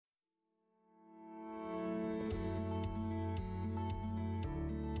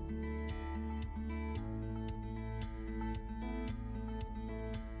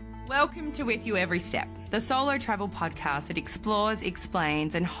Welcome to With You Every Step, the solo travel podcast that explores,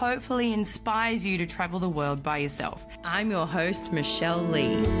 explains, and hopefully inspires you to travel the world by yourself. I'm your host, Michelle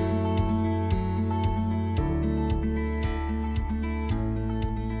Lee.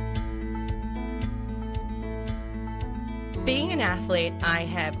 Being an athlete, I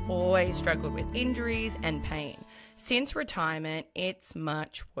have always struggled with injuries and pain. Since retirement, it's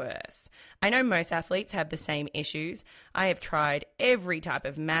much worse. I know most athletes have the same issues. I have tried every type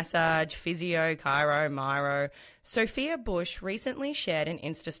of massage, physio, chiro, miro. Sophia Bush recently shared an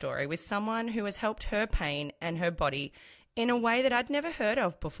Insta story with someone who has helped her pain and her body in a way that I'd never heard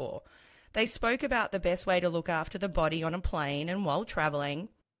of before. They spoke about the best way to look after the body on a plane and while traveling.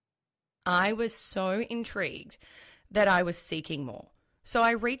 I was so intrigued that I was seeking more. So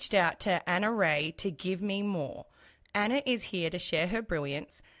I reached out to Anna Rahe to give me more. Anna is here to share her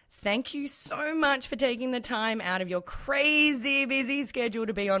brilliance. Thank you so much for taking the time out of your crazy busy schedule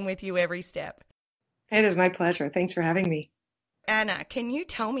to be on With You Every Step. It is my pleasure. Thanks for having me. Anna, can you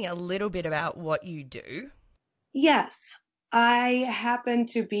tell me a little bit about what you do? Yes, I happen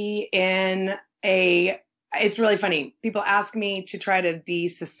to be it's really funny. People ask me to try to be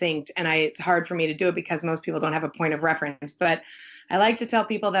succinct, and it's hard for me to do it because most people don't have a point of reference. But I like to tell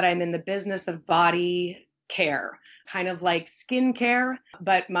people that I'm in the business of body care, kind of like skin care,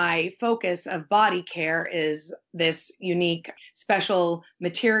 but my focus of body care is this unique special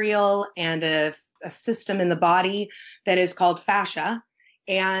material and a system in the body that is called fascia.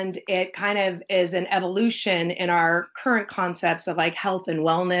 And it kind of is an evolution in our current concepts of like health and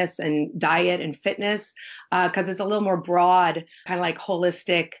wellness and diet and fitness, because it's a little more broad, kind of like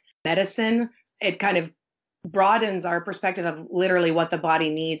holistic medicine. It kind of broadens our perspective of literally what the body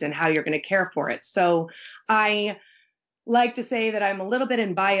needs and how you're going to care for it. So I like to say that I'm a little bit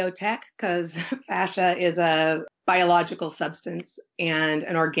in biotech because fascia is a biological substance and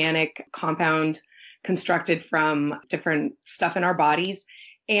an organic compound constructed from different stuff in our bodies.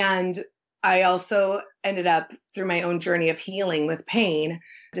 And I also ended up, through my own journey of healing with pain,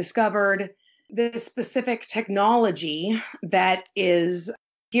 discovered this specific technology that is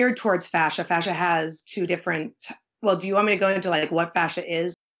geared towards fascia. Fascia has two different, do you want me to go into like what fascia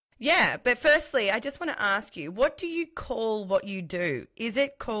is? Yeah, but firstly, I just want to ask you, what do you call what you do? Is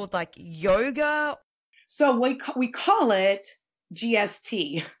it called like yoga? So we call it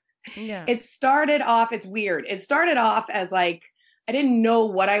GST. Yeah. It started off, it's weird. It started off as like, I didn't know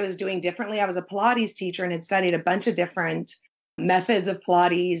what I was doing differently. I was a Pilates teacher and had studied a bunch of different methods of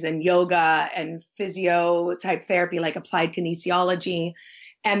Pilates and yoga and physio type therapy, like applied kinesiology.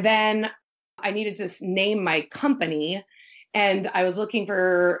 And then I needed to name my company. And I was looking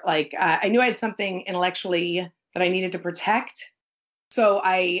for I knew I had something intellectually that I needed to protect. So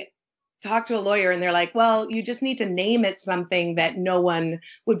I talked to a lawyer and they're like, well, you just need to name it something that no one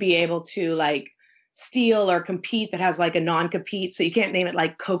would be able to steal or compete, that has like a non-compete. So you can't name it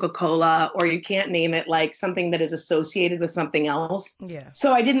like Coca-Cola, or you can't name it like something that is associated with something else. Yeah.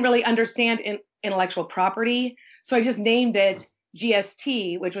 So I didn't really understand intellectual property. So I just named it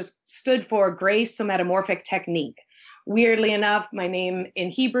GST, which stood for Grace Somatomorphic Technique. Weirdly enough, my name in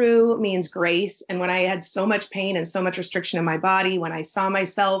Hebrew means grace. And when I had so much pain and so much restriction in my body, when I saw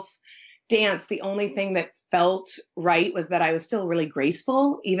myself dance, the only thing that felt right was that I was still really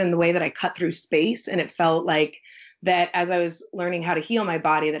graceful, even the way that I cut through space. And it felt like that as I was learning how to heal my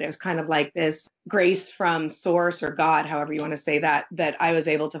body, that it was kind of like this grace from source or God, however you want to say that I was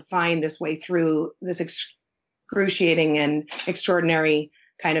able to find this way through this excruciating and extraordinary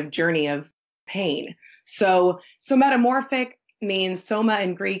kind of journey of pain. So metamorphic means, soma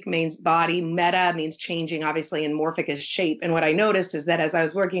in Greek means body, meta means changing, obviously, and morphic is shape. And what I noticed is that as I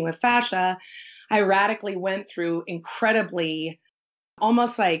was working with fascia, I radically went through incredibly,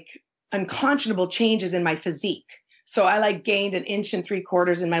 almost like unconscionable changes in my physique. So I gained 1 3/4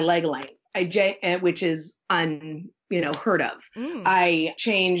 inches in my leg length, which is unheard of. I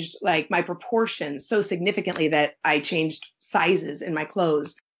changed my proportions so significantly that I changed sizes in my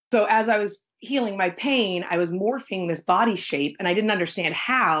clothes. So as I was healing my pain, I was morphing this body shape, and I didn't understand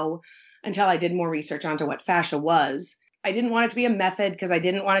how until I did more research onto what fascia was. I didn't want it to be a method because I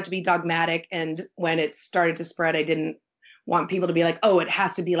didn't want it to be dogmatic. And when it started to spread, I didn't want people to be like, oh, it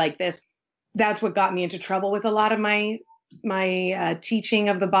has to be like this. That's what got me into trouble with a lot of my teaching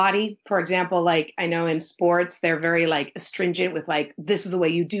of the body. For example, I know in sports, they're very astringent with this is the way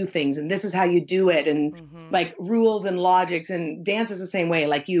you do things and this is how you do it. And rules and logics, and dance is the same way.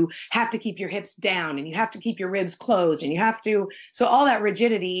 You have to keep your hips down and you have to keep your ribs closed and you have to. So all that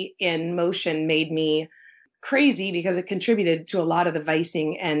rigidity in motion made me crazy because it contributed to a lot of the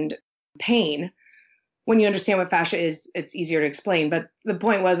vicing and pain. when you understand what fascia is, it's easier to explain. But the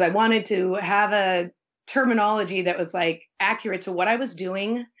point was I wanted to have a terminology that was like accurate to what I was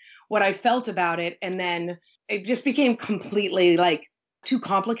doing, what I felt about it. And then it just became completely like too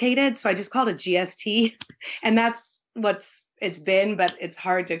complicated. So I just called it GST. And that's it's been, but it's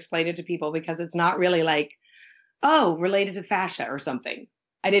hard to explain it to people because it's not really like, oh, related to fascia or something.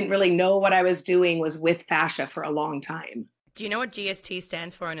 I didn't really know what I was doing was with fascia for a long time. Do you know what GST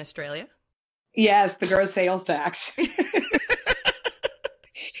stands for in Australia? Yes, the gross sales tax.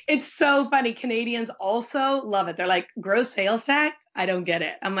 It's so funny. Canadians also love it. They're like, gross sales tax? I don't get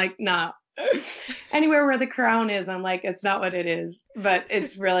it. I'm like, nah. Anywhere where the crown is, I'm like, it's not what it is. But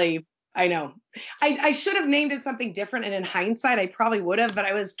it's really, I know. I should have named it something different. And in hindsight, I probably would have, but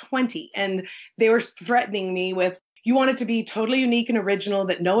I was 20 and they were threatening me with, you want it to be totally unique and original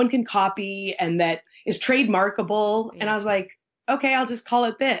that no one can copy and that is trademarkable. Yeah. And I was like, okay, I'll just call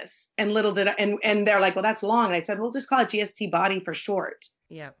it this. And little did I, and they're like, well, that's long. And I said, we'll just call it GSTBody for short.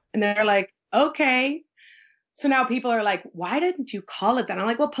 Yeah. And they're like, okay. So now people are like, why didn't you call it that? I'm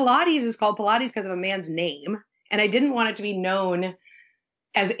like, well, Pilates is called Pilates because of a man's name. And I didn't want it to be known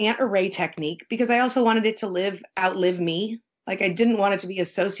as Anna Rahe technique because I also wanted it to outlive me. Like I didn't want it to be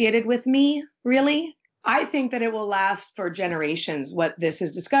associated with me, really. I think that it will last for generations what this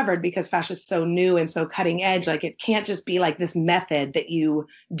is discovered because fascia is so new and so cutting edge. Like it can't just be like this method that you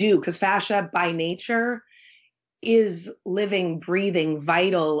do because fascia by nature is living, breathing,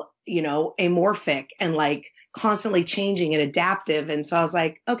 vital, amorphic and like constantly changing and adaptive. And so I was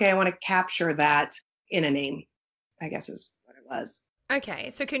like, okay, I want to capture that in a name, I guess is what it was. Okay.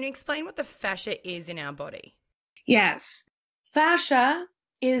 So can you explain what the fascia is in our body? Yes. Fascia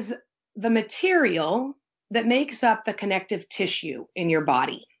is the material that makes up the connective tissue in your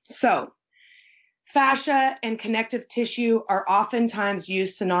body. So fascia and connective tissue are oftentimes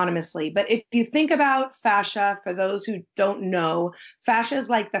used synonymously. But if you think about fascia, for those who don't know, fascia is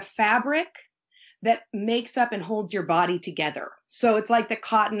like the fabric that makes up and holds your body together. So it's like the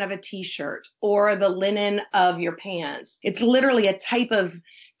cotton of a t-shirt or the linen of your pants. It's literally a type of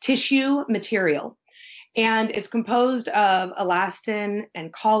tissue material. And it's composed of elastin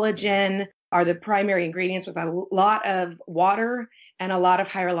and collagen are the primary ingredients with a lot of water and a lot of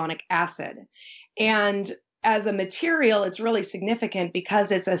hyaluronic acid. And as a material, it's really significant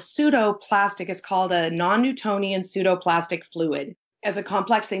because it's a pseudoplastic. It's called a non-Newtonian pseudoplastic fluid as a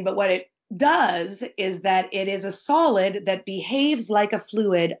complex thing. But what it does is that it is a solid that behaves like a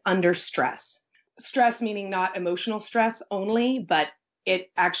fluid under stress. Stress meaning not emotional stress only, but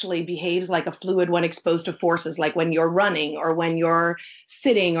it actually behaves like a fluid when exposed to forces, like when you're running or when you're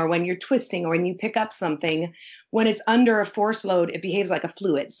sitting or when you're twisting or when you pick up something. When it's under a force load, it behaves like a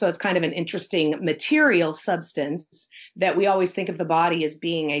fluid. So it's kind of an interesting material substance that we always think of the body as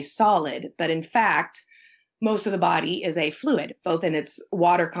being a solid. But in fact, most of the body is a fluid, both in its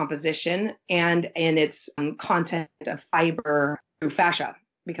water composition and in its content of fiber through fascia,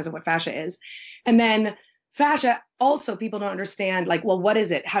 because of what fascia is. And then fascia, also people don't understand, like, well, what is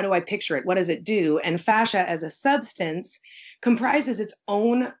it? How do I picture it? What does it do? And fascia as a substance comprises its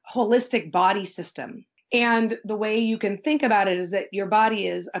own holistic body system. And the way you can think about it is that your body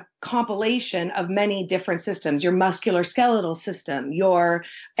is a compilation of many different systems, your musculoskeletal system, your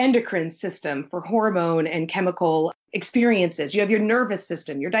endocrine system for hormone and chemical experiences. You have your nervous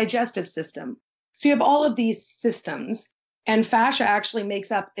system, your digestive system. So you have all of these systems. And fascia actually makes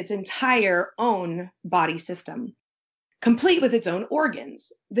up its entire own body system, complete with its own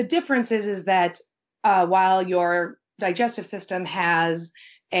organs. The difference is that while your digestive system has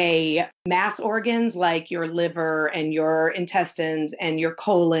mass organs like your liver and your intestines and your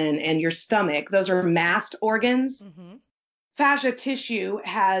colon and your stomach, those are massed organs. Mm-hmm. Fascia tissue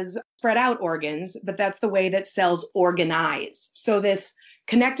has spread out organs, but that's the way that cells organize. So this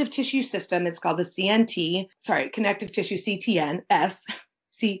connective tissue system, it's called the connective tissue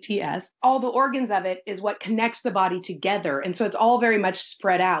CTS, all the organs of it is what connects the body together. And so it's all very much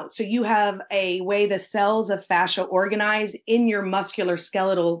spread out. So you have a way the cells of fascia organize in your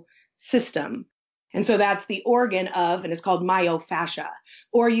musculoskeletal system. And so that's the organ of, and it's called myofascia.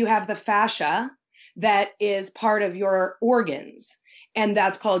 Or you have the fascia that is part of your organs, and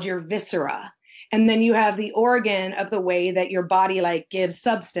that's called your viscera. And then you have the organ of the way that your body gives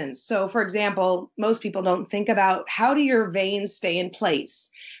substance. So for example, most people don't think about how do your veins stay in place?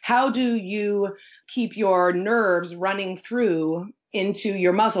 How do you keep your nerves running through into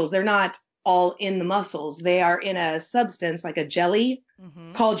your muscles? They're not all in the muscles. They are in a substance like a jelly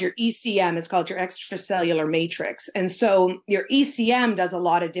called your ECM. It's called your extracellular matrix. And so your ECM does a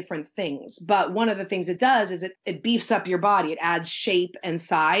lot of different things. But one of the things it does is it beefs up your body. It adds shape and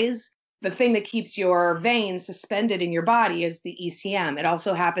size the thing that keeps your veins suspended in your body is the ECM. It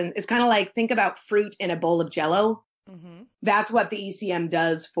also happens, it's kind of like, think about fruit in a bowl of Jello. Mm-hmm. That's what the ECM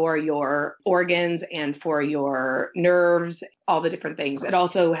does for your organs and for your nerves, all the different things. It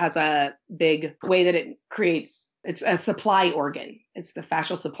also has a big way that it creates, it's a supply organ. It's the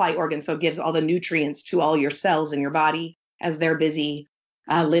fascial supply organ. So it gives all the nutrients to all your cells in your body as they're busy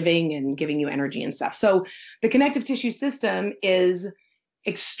living and giving you energy and stuff. So the connective tissue system is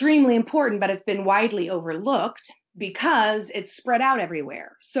extremely important, but it's been widely overlooked because it's spread out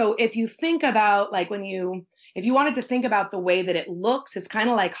everywhere. So if you think about like if you wanted to think about the way that it looks, it's kind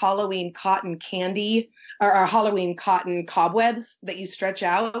of like Halloween cotton candy or Halloween cotton cobwebs that you stretch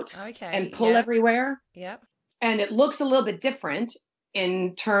out and pull everywhere. Yep. And it looks a little bit different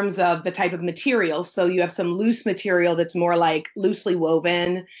in terms of the type of material. So you have some loose material that's more like loosely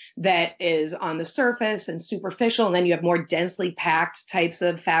woven that is on the surface and superficial. And then you have more densely packed types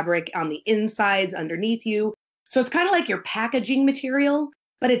of fabric on the insides underneath you. So it's kind of like your packaging material,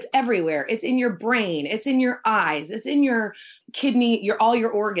 but it's everywhere. It's in your brain. It's in your eyes. It's in your kidney, all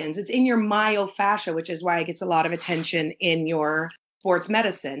your organs. It's in your myofascia, which is why it gets a lot of attention in your sports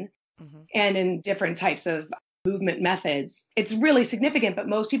medicine and in different types of movement methods. It's really significant, but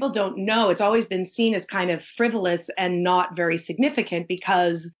most people don't know. It's always been seen as kind of frivolous and not very significant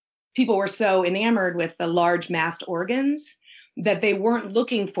because people were so enamored with the large massed organs that they weren't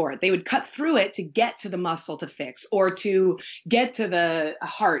looking for it. They would cut through it to get to the muscle to fix or to get to the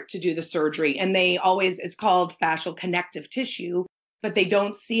heart to do the surgery. And it's called fascial connective tissue, but they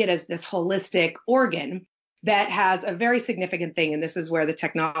don't see it as this holistic organ that has a very significant thing. And this is where the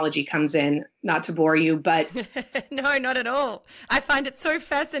technology comes in, not to bore you, but. No, not at all. I find it so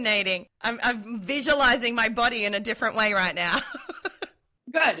fascinating. I'm visualizing my body in a different way right now.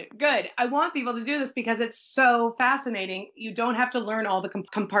 Good. I want people to do this because it's so fascinating. You don't have to learn all the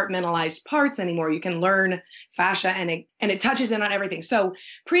compartmentalized parts anymore. You can learn fascia and it touches in on everything. So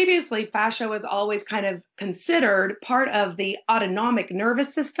previously, fascia was always kind of considered part of the autonomic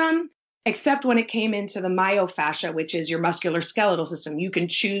nervous system, except when it came into the myofascia, which is your musculoskeletal system. You can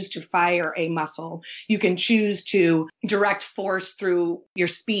choose to fire a muscle. You can choose to direct force through your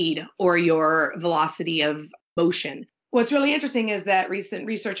speed or your velocity of motion. What's really interesting is that recent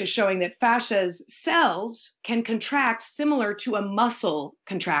research is showing that fascia's cells can contract similar to a muscle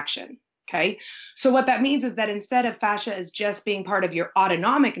contraction. Okay. So what that means is that instead of fascia as just being part of your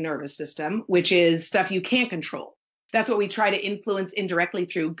autonomic nervous system, which is stuff you can't control, that's what we try to influence indirectly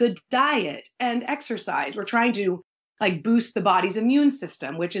through good diet and exercise. We're trying to boost the body's immune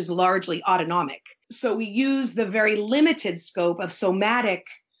system, which is largely autonomic. So we use the very limited scope of somatic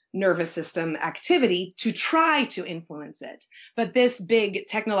nervous system activity to try to influence it. But this big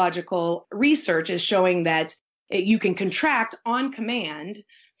technological research is showing that you can contract on command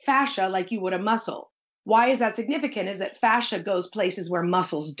fascia like you would a muscle. Why is that significant? Is that fascia goes places where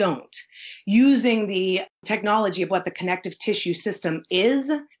muscles don't. Using the technology of what the connective tissue system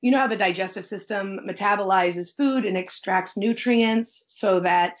is, you know how the digestive system metabolizes food and extracts nutrients so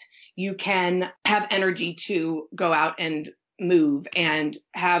that you can have energy to go out and move and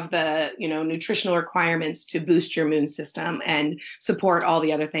have the, nutritional requirements to boost your immune system and support all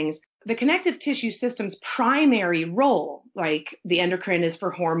the other things. The connective tissue system's primary role, like the endocrine is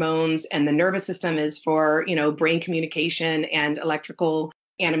for hormones and the nervous system is for, brain communication and electrical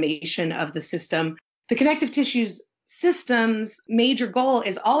animation of the system. The connective tissue system's major goal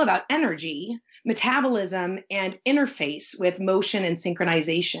is all about energy, metabolism, and interface with motion and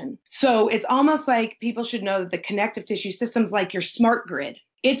synchronization. So it's almost like people should know that the connective tissue system's like your smart grid.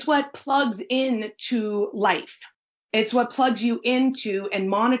 It's what plugs into life. It's what plugs you into and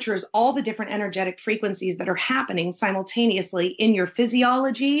monitors all the different energetic frequencies that are happening simultaneously in your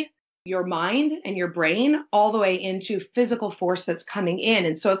physiology, your mind, and your brain, all the way into physical force that's coming in.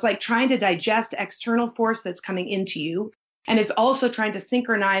 And so it's like trying to digest external force that's coming into you. And it's also trying to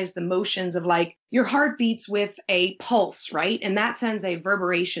synchronize the motions of your heart beats with a pulse, right? And that sends a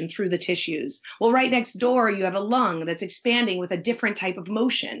reverberation through the tissues. Well, right next door, you have a lung that's expanding with a different type of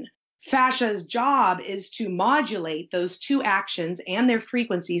motion. Fascia's job is to modulate those two actions and their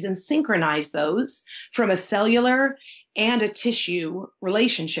frequencies and synchronize those from a cellular and a tissue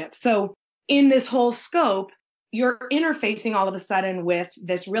relationship. So in this whole scope, you're interfacing all of a sudden with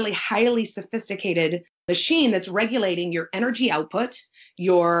this really highly sophisticated machine that's regulating your energy output,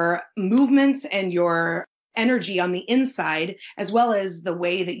 your movements, and your energy on the inside, as well as the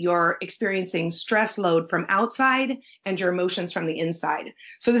way that you're experiencing stress load from outside and your emotions from the inside.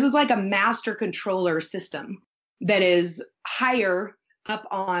 So this is like a master controller system that is higher up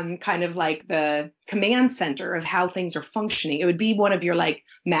on kind of like the command center of how things are functioning. It would be one of your like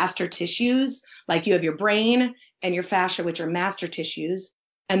master tissues, like you have your brain and your fascia, which are master tissues.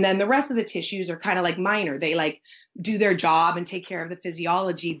 And then the rest of the tissues are kind of like minor. They like do their job and take care of the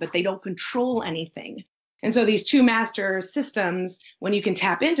physiology, but they don't control anything. And so these two master systems, when you can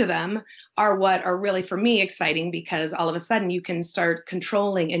tap into them, are what are really, for me, exciting, because all of a sudden you can start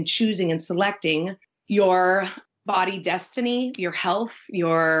controlling and choosing and selecting your body destiny, your health,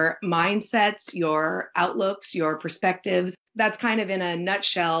 your mindsets, your outlooks, your perspectives. That's kind of in a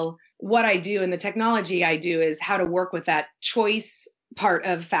nutshell what I do. And the technology I do is how to work with that choice part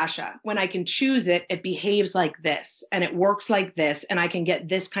of fascia. When I can choose it, it behaves like this and it works like this, and I can get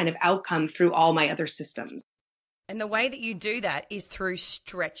this kind of outcome through all my other systems. And the way that you do that is through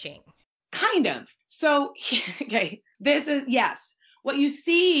stretching. Kind of. So, okay, this is, yes. What you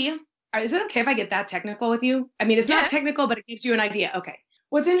see, is it okay if I get that technical with you? I mean, it's not technical, but it gives you an idea. Okay.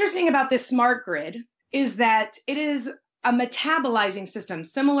 What's interesting about this smart grid is that it is a metabolizing system,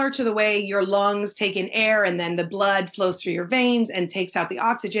 similar to the way your lungs take in air and then the blood flows through your veins and takes out the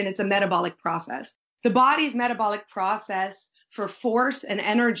oxygen. It's a metabolic process. The body's metabolic process for force and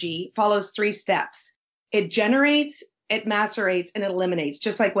energy follows 3 steps. It generates, it macerates, and it eliminates.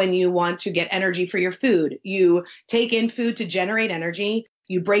 Just like when you want to get energy for your food, you take in food to generate energy,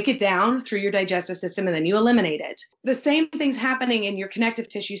 you break it down through your digestive system, and then you eliminate it. The same thing's happening in your connective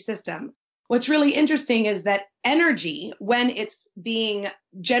tissue system. What's really interesting is that energy, when it's being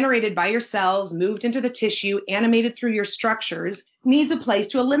generated by your cells, moved into the tissue, animated through your structures, needs a place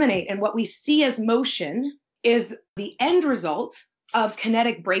to eliminate. And what we see as motion is the end result of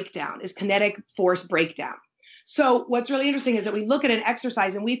kinetic breakdown, is kinetic force breakdown. So what's really interesting is that we look at an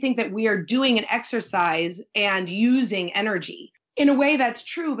exercise and we think that we are doing an exercise and using energy. In a way, that's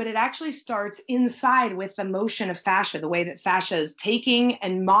true, but it actually starts inside with the motion of fascia, the way that fascia is taking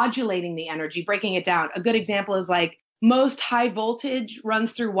and modulating the energy, breaking it down. A good example is like most high voltage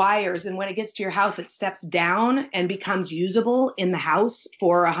runs through wires, and when it gets to your house, it steps down and becomes usable in the house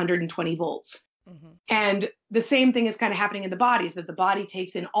for 120 volts. Mm-hmm. And the same thing is kind of happening in the body, is that the body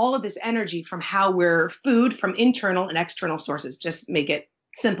takes in all of this energy from how we're food, from internal and external sources, just make it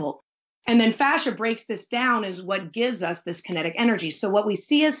simple. And then fascia breaks this down, is what gives us this kinetic energy. So what we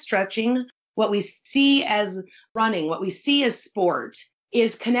see as stretching, what we see as running, what we see as sport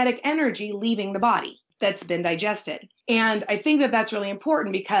is kinetic energy leaving the body that's been digested. And I think that that's really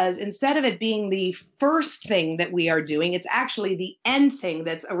important, because instead of it being the first thing that we are doing, it's actually the end thing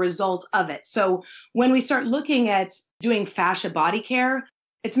that's a result of it. So when we start looking at doing fascia body care,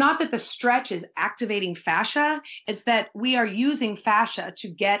 it's not that the stretch is activating fascia, it's that we are using fascia to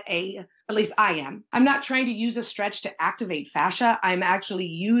get at least I am. I'm not trying to use a stretch to activate fascia. I'm actually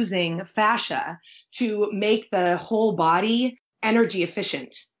using fascia to make the whole body energy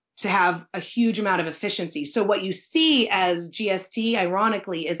efficient, to have a huge amount of efficiency. So what you see as GST,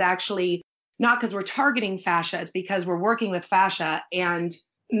 ironically, is actually not because we're targeting fascia, it's because we're working with fascia and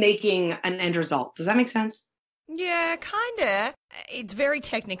making an end result. Does that make sense? Yeah, kind of. It's very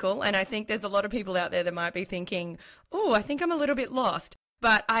technical, and I think there's a lot of people out there that might be thinking, oh, I think I'm a little bit lost.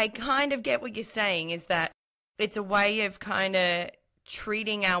 But I kind of get what you're saying, is that it's a way of kind of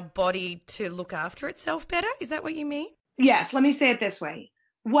treating our body to look after itself better. Is that what you mean? Yes, let me say it this way.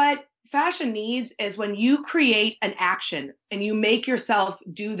 What fascia needs is when you create an action and you make yourself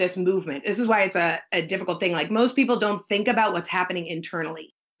do this movement. This is why it's a difficult thing. Like, most people don't think about what's happening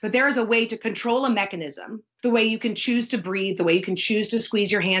internally. But there is a way to control a mechanism, the way you can choose to breathe, the way you can choose to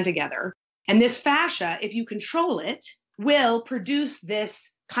squeeze your hand together. And this fascia, if you control it, will produce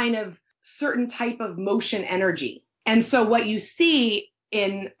this kind of certain type of motion energy. And so what you see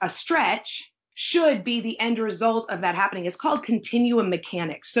in a stretch should be the end result of that happening. It's called continuum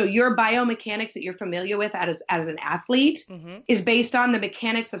mechanics. So your biomechanics that you're familiar with as an athlete is based on the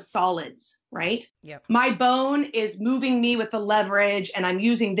mechanics of solids, right? Yep. My bone is moving me with the leverage, and I'm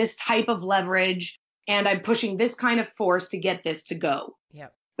using this type of leverage, and I'm pushing this kind of force to get this to go.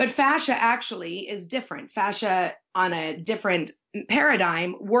 Yep. But fascia actually is different. Fascia on a different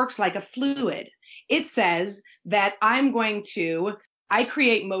paradigm works like a fluid. It says that I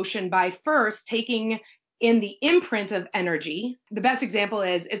create motion by first taking in the imprint of energy. The best example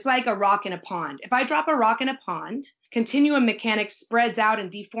is, it's like a rock in a pond. If I drop a rock in a pond, continuum mechanics spreads out and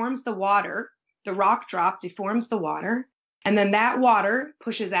deforms the water. The rock drop deforms the water. And then that water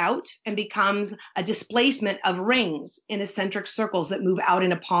pushes out and becomes a displacement of rings in eccentric circles that move out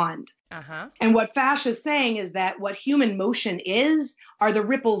in a pond. Uh-huh. And what fascia is saying is that what human motion are the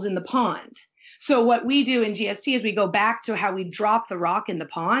ripples in the pond. So what we do in GST is we go back to how we drop the rock in the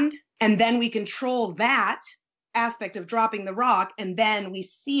pond, and then we control that aspect of dropping the rock, and then we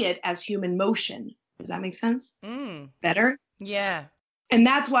see it as human motion. Does that make sense? Better? Yeah. And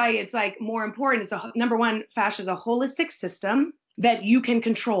that's why it's like more important. It's number one, fascia is a holistic system that you can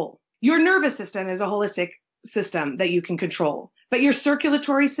control. Your nervous system is a holistic system that you can control, but your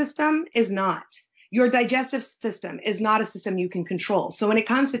circulatory system is not. Your digestive system is not a system you can control. So when it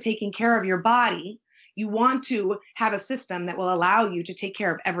comes to taking care of your body, you want to have a system that will allow you to take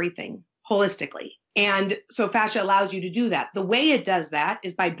care of everything holistically. And so fascia allows you to do that. The way it does that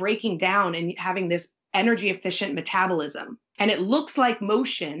is by breaking down and having this energy efficient metabolism. And it looks like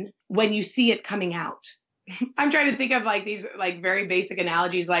motion when you see it coming out. I'm trying to think of like these like very basic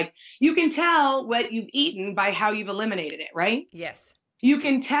analogies. Like you can tell what you've eaten by how you've eliminated it, right? Yes. You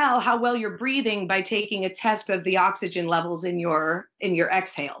can tell how well you're breathing by taking a test of the oxygen levels in your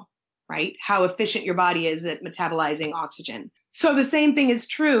exhale, right? How efficient your body is at metabolizing oxygen. So the same thing is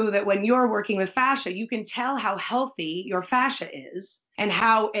true that when you're working with fascia, you can tell how healthy your fascia is and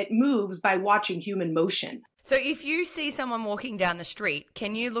how it moves by watching human motion. So if you see someone walking down the street,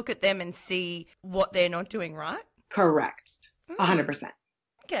 can you look at them and see what they're not doing right? Correct. 100%.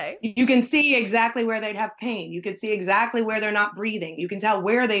 Okay. You can see exactly where they'd have pain. You can see exactly where they're not breathing. You can tell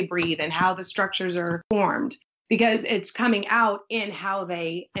where they breathe and how the structures are formed because it's coming out in how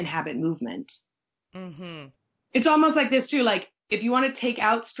they inhabit movement. Mm-hmm. It's almost like this too. Like if you want to take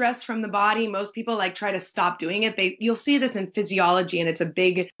out stress from the body, most people like try to stop doing it. You'll see this in physiology, and it's a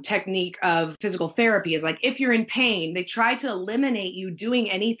big technique of physical therapy is like, if you're in pain, they try to eliminate you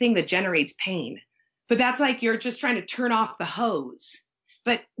doing anything that generates pain. But that's like, you're just trying to turn off the hose.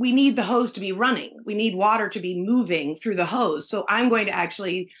 But we need the hose to be running. We need water to be moving through the hose. So I'm going to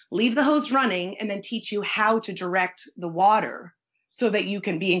actually leave the hose running and then teach you how to direct the water so that you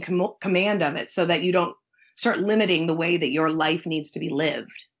can be in command of it, so that you don't start limiting the way that your life needs to be lived.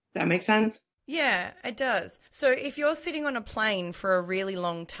 Does that make sense? Yeah, it does. So if you're sitting on a plane for a really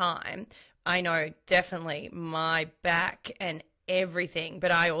long time, I know definitely my back and everything,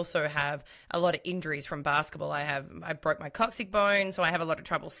 but I also have a lot of injuries from basketball. I broke my coccyx bone, so I have a lot of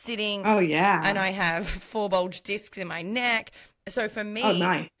trouble sitting. Oh yeah. And I have 4 bulge discs in my neck. So for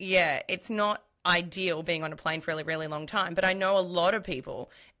me, yeah, it's not ideal being on a plane for a really, really long time, but I know a lot of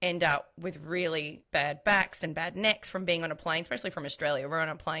people end up with really bad backs and bad necks from being on a plane, especially from Australia. We're on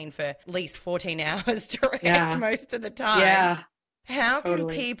a plane for at least 14 hours direct most of the time. Yeah. How can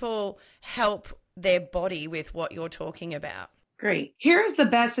people help their body with what you're talking about? Great. Here's the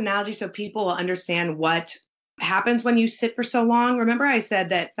best analogy so people will understand what happens when you sit for so long. Remember I said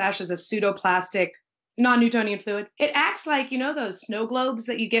that fascia is a pseudoplastic, non-Newtonian fluid. It acts like, those snow globes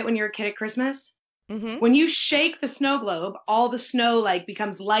that you get when you're a kid at Christmas? Mm-hmm. When you shake the snow globe, all the snow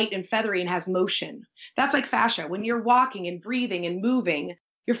becomes light and feathery and has motion. That's like fascia. When you're walking and breathing and moving,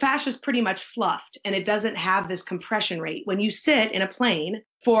 your fascia is pretty much fluffed and it doesn't have this compression rate. When you sit in a plane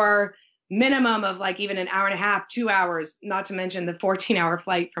for minimum of even an hour and a half, 2 hours, not to mention the 14-hour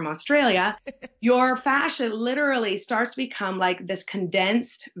flight from Australia, your fascia literally starts to become like this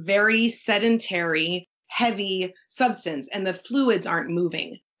condensed, very sedentary, heavy substance, and the fluids aren't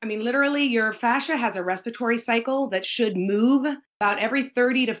moving. I mean, literally, your fascia has a respiratory cycle that should move about every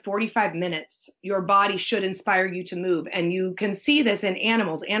 30 to 45 minutes. Your body should inspire you to move. And you can see this in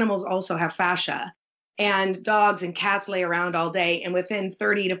animals. Animals also have fascia. And dogs and cats lay around all day. And within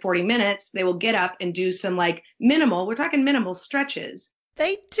 30 to 40 minutes, they will get up and do some we're talking minimal stretches.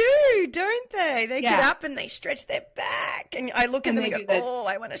 They do, don't they? They get up and they stretch their back. And I look at them and go,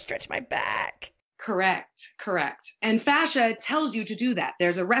 I want to stretch my back. Correct. And fascia tells you to do that.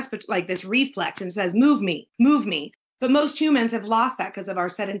 There's a this reflex, and it says, move me. But most humans have lost that because of our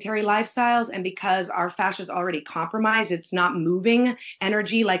sedentary lifestyles and because our fascia is already compromised. It's not moving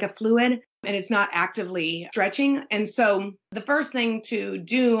energy like a fluid, and it's not actively stretching. And so the first thing to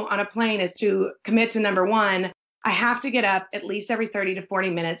do on a plane is to commit to number one, I have to get up at least every 30 to 40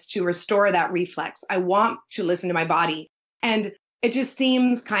 minutes to restore that reflex. I want to listen to my body. And it just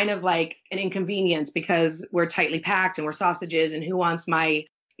seems kind of like an inconvenience because we're tightly packed and we're sausages, and who wants my,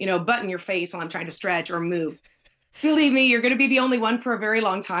 butt in your face while I'm trying to stretch or move? Believe me, you're going to be the only one for a very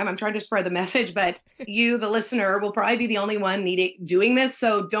long time. I'm trying to spread the message, but you, the listener, will probably be the only one doing this.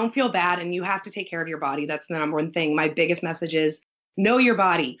 So don't feel bad, and you have to take care of your body. That's the number one thing. My biggest message is know your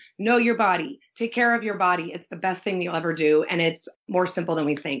body, take care of your body. It's the best thing you'll ever do. And it's more simple than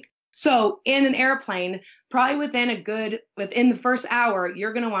we think. So in an airplane, probably within the first hour,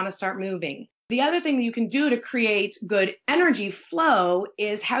 you're going to want to start moving. The other thing that you can do to create good energy flow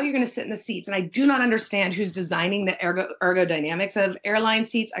is how you're going to sit in the seats. And I do not understand who's designing the ergodynamics of airline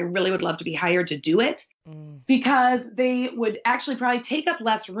seats. I really would love to be hired to do it because they would actually probably take up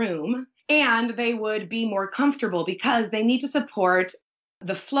less room and they would be more comfortable because they need to support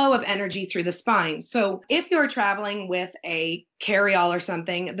the flow of energy through the spine. So if you're traveling with a carry-all or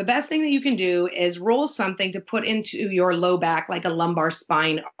something, the best thing that you can do is roll something to put into your low back, like a lumbar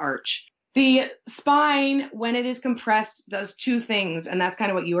spine arch. The spine, when it is compressed, does two things. And that's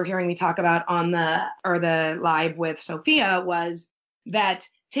kind of what you were hearing me talk about on the live with Sophia, was that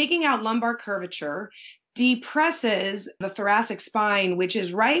taking out lumbar curvature depresses the thoracic spine, which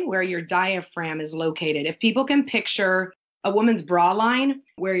is right where your diaphragm is located. If people can picture a woman's bra line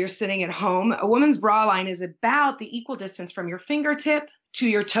where you're sitting at home, a woman's bra line is about the equal distance from your fingertip to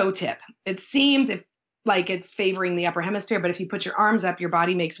your toe tip. It seems like it's favoring the upper hemisphere, but if you put your arms up, your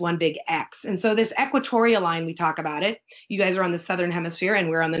body makes one big X. And so this equatorial line, we talk about it. You guys are on the southern hemisphere and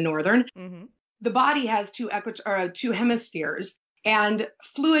we're on the northern. Mm-hmm. The body has two hemispheres, and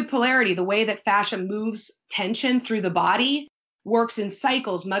fluid polarity, the way that fascia moves tension through the body, works in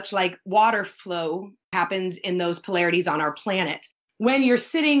cycles, much like water flow happens in those polarities on our planet. When you're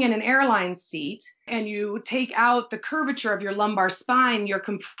sitting in an airline seat and you take out the curvature of your lumbar spine, you're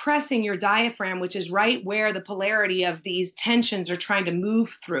compressing your diaphragm, which is right where the polarity of these tensions are trying to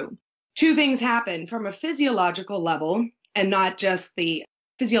move through. Two things happen from a physiological level, and not just the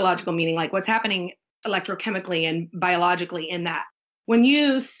physiological meaning, like what's happening electrochemically and biologically in that. When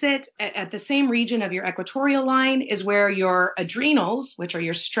you sit at the same region of your equatorial line is where your adrenals, which are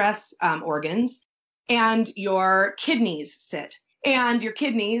your stress organs, and your kidneys sit. And your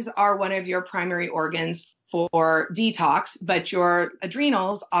kidneys are one of your primary organs for detox, but your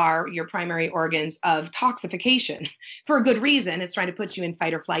adrenals are your primary organs of toxification for a good reason. It's trying to put you in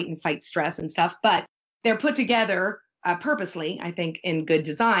fight or flight and fight stress and stuff, but they're put together purposely, I think, in good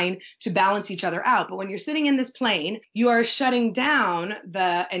design to balance each other out. But when you're sitting in this plane, you are shutting down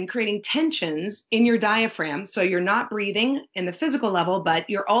and creating tensions in your diaphragm. So you're not breathing in the physical level, but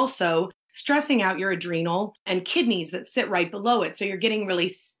you're also stressing out your adrenal and kidneys that sit right below it. So you're getting really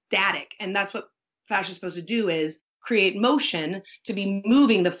static. And that's what fascia is supposed to do, is create motion to be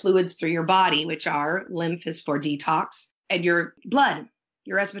moving the fluids through your body, which are lymph is for detox, and your blood,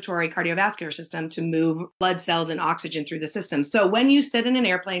 your respiratory cardiovascular system, to move blood cells and oxygen through the system. So when you sit in an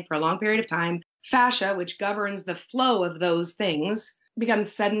airplane for a long period of time, fascia, which governs the flow of those things,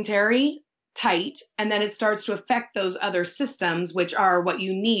 becomes sedentary, tight, and then it starts to affect those other systems, which are what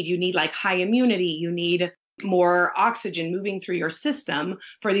you need. You need like high immunity. You need more oxygen moving through your system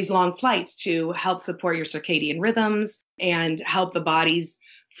for these long flights to help support your circadian rhythms and help the body's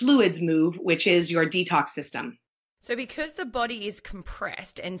fluids move, which is your detox system. So because the body is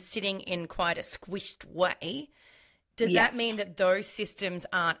compressed and sitting in quite a squished way, does that mean that those systems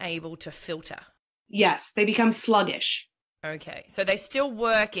aren't able to filter? Yes, they become sluggish. Okay, so they're still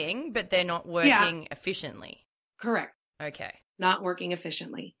working, but they're not working efficiently. Correct. Okay. Not working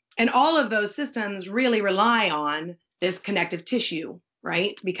efficiently. And all of those systems really rely on this connective tissue,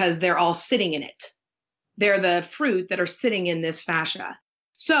 right? Because they're all sitting in it. They're the fruit that are sitting in this fascia.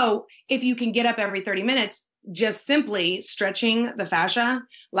 So if you can get up every 30 minutes, just simply stretching the fascia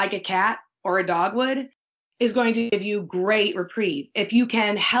like a cat or a dog would is going to give you great reprieve. If you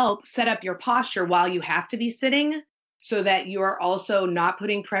can help set up your posture while you have to be sitting, so that you're also not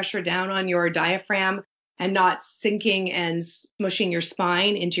putting pressure down on your diaphragm and not sinking and smushing your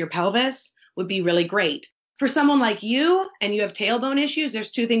spine into your pelvis, would be really great. For someone like you and you have tailbone issues, there's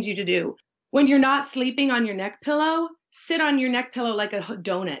two things you should do. When you're not sleeping on your neck pillow, sit on your neck pillow like a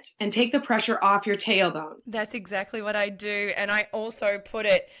donut and take the pressure off your tailbone. That's exactly what I do. And I also put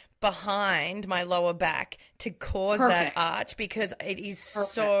it behind my lower back to cause that arch, because it is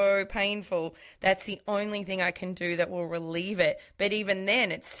so painful. That's the only thing I can do that will relieve it. But even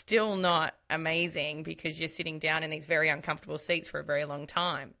then, it's still not amazing because you're sitting down in these very uncomfortable seats for a very long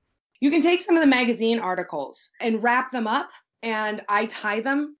time. You can take some of the magazine articles and wrap them up, and I tie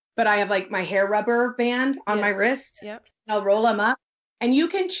them, but I have like my hair rubber band on my wrist. Yep. I'll roll them up. And you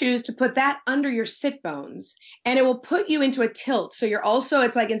can choose to put that under your sit bones, and it will put you into a tilt. So you're also,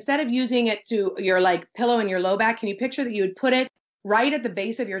 it's like, instead of using it to your like pillow in your low back, can you picture that you would put it right at the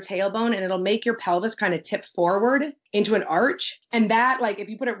base of your tailbone, and it'll make your pelvis kind of tip forward into an arch. And that, like, if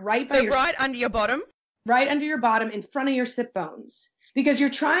you put it right by right under your bottom, right under your bottom in front of your sit bones, because you're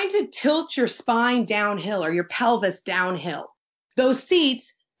trying to tilt your spine downhill or your pelvis downhill. Those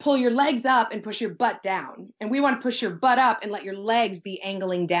seats pull your legs up and push your butt down. And we want to push your butt up and let your legs be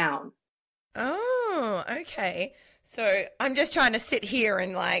angling down. Oh, okay. So I'm just trying to sit here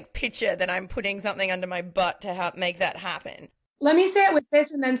and like picture that I'm putting something under my butt to help make that happen. Let me say it with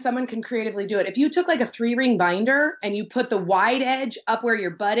this, and then someone can creatively do it. If you took like a 3-ring binder and you put the wide edge up where your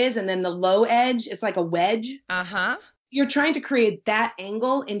butt is, and then the low edge, it's like a wedge. Uh-huh. you're trying to create that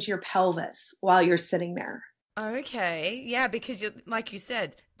angle into your pelvis while you're sitting there. Okay. Yeah, because like you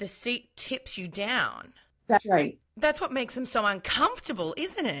said, the seat tips you down. That's right. That's what makes them so uncomfortable,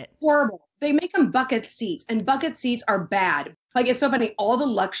 isn't it? Horrible. They make them bucket seats, and bucket seats are bad. Like, it's so funny. All the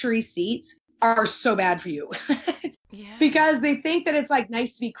luxury seats are so bad for you Yeah. because they think that it's like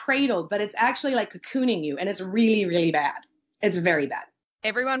nice to be cradled, but it's actually like cocooning you, and it's really, really bad. It's very bad.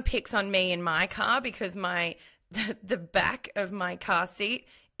 Everyone picks on me in my car because the back of my car seat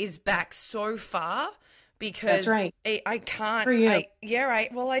is back so far because That's right. I can't. For you.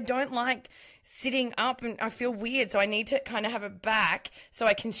 I don't like sitting up and I feel weird, so I need to kind of have a back so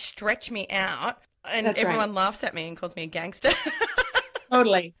I can stretch me out. And That's everyone right. laughs at me and calls me a gangster.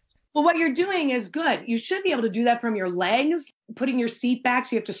 Totally. Well, what you're doing is good. You should be able to do that from your legs, putting your seat back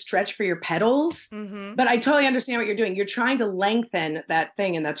so you have to stretch for your pedals. Mm-hmm. But I totally understand what you're doing. You're trying to lengthen that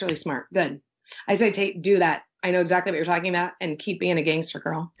thing, and that's really smart. Good. I say do that. I know exactly what you're talking about, and keep being a gangster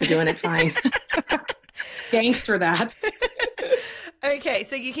girl. You're doing it fine. Gangster that. Okay,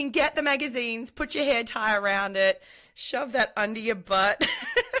 so you can get the magazines, put your hair tie around it, shove that under your butt.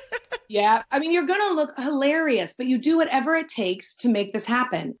 Yeah. I mean, you're going to look hilarious, but you do whatever it takes to make this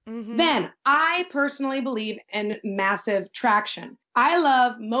happen. Mm-hmm. Then I personally believe in massive traction. I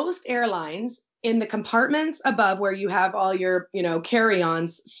love most airlines in the compartments above where you have all your,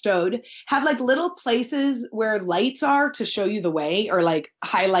 carry-ons stowed, have like little places where lights are to show you the way or like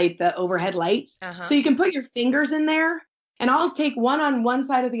highlight the overhead lights. Uh-huh. So you can put your fingers in there, and I'll take one on one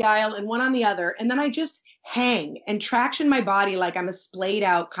side of the aisle and one on the other. And then I just hang and traction my body like I'm a splayed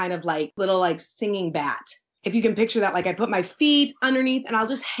out kind of like little like singing bat. If you can picture that, like I put my feet underneath and I'll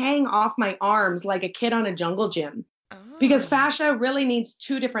just hang off my arms like a kid on a jungle gym. Oh. Because fascia really needs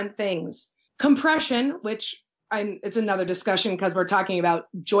two different things. Compression, which it's another discussion because we're talking about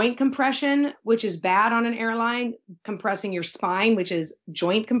joint compression, which is bad on an airline, compressing your spine, which is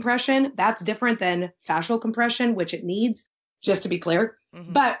joint compression. That's different than fascial compression, which it needs, just to be clear.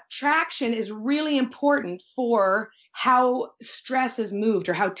 Mm-hmm. But traction is really important for how stress is moved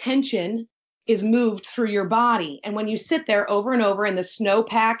or how tension is moved through your body. And when you sit there over and over and the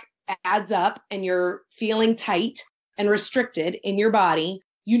snowpack adds up and you're feeling tight and restricted in your body,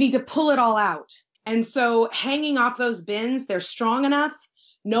 you need to pull it all out. And so hanging off those bins, they're strong enough,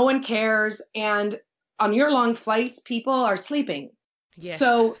 no one cares. And on your long flights, people are sleeping. Yes.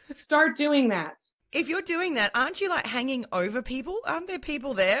 So start doing that. If you're doing that, aren't you like hanging over people? Aren't there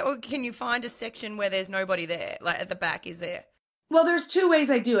people there? Or can you find a section where there's nobody there, like at the back is there? Well, there's two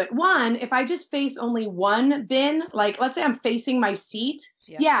ways I do it. One, if I just face only one bin, like let's say I'm facing my seat,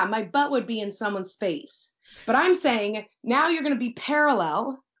 yeah, my butt would be in someone's face. But I'm saying now you're going to be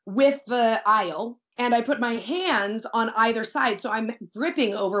parallel with the aisle, and I put my hands on either side. So I'm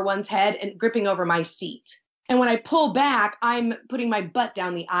gripping over one's head and gripping over my seat. And when I pull back, I'm putting my butt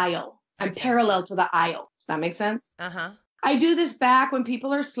down the aisle. I'm parallel to the aisle. Does that make sense? Uh-huh. I do this back when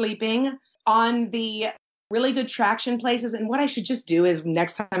people are sleeping on the really good traction places. And what I should just do is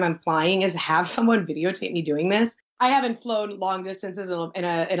next time I'm flying is have someone videotape me doing this. I haven't flown long distances in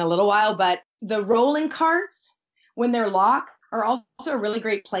a little while, but the rolling carts, when they're locked, are also a really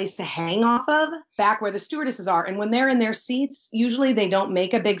great place to hang off of, back where the stewardesses are. And when they're in their seats, usually they don't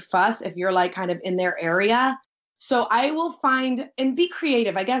make a big fuss if you're like kind of in their area. So I will find and be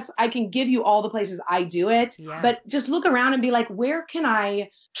creative. I guess I can give you all the places I do it, but just look around and be like, where can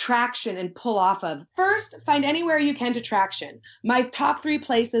I traction and pull off of? First, find anywhere you can to traction. My top 3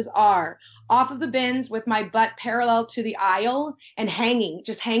 places are off of the bins with my butt parallel to the aisle and hanging,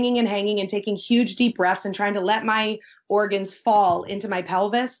 just hanging and taking huge deep breaths and trying to let my organs fall into my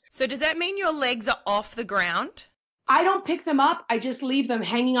pelvis. So does that mean your legs are off the ground? I don't pick them up. I just leave them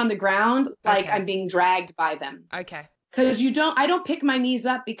hanging on the ground like I'm being dragged by them. Okay. Because I don't pick my knees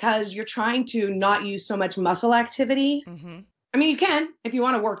up because you're trying to not use so much muscle activity. Mm-hmm. I mean, you can, if you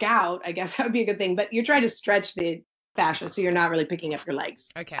want to work out, I guess that would be a good thing, but you're trying to stretch the fascia, so you're not really picking up your legs.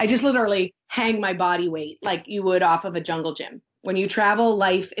 Okay. I just literally hang my body weight like you would off of a jungle gym. When you travel,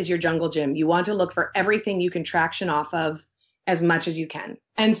 life is your jungle gym. You want to look for everything you can traction off of as much as you can.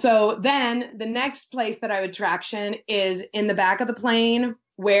 And so then the next place that I would traction is in the back of the plane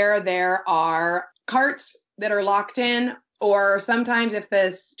where there are carts that are locked in, or sometimes if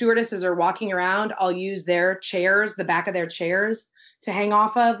the stewardesses are walking around, I'll use their chairs, the back of their chairs to hang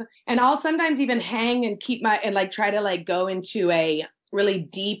off of. And I'll sometimes even hang and try to go into a really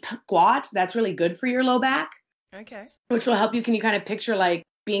deep squat. That's really good for your low back. Okay. Which will help you. Can you kind of picture like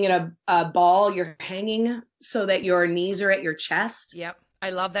being in a ball, you're hanging so that your knees are at your chest? Yep. I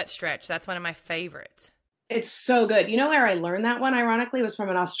love that stretch. That's one of my favorites. It's so good. You know where I learned that one, ironically, was from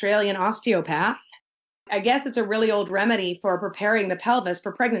an Australian osteopath. I guess it's a really old remedy for preparing the pelvis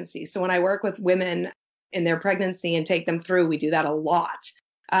for pregnancy. So when I work with women in their pregnancy and take them through, we do that a lot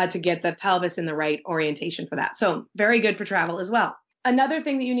to get the pelvis in the right orientation for that. So very good for travel as well. Another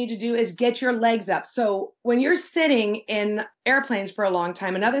thing that you need to do is get your legs up. So when you're sitting in airplanes for a long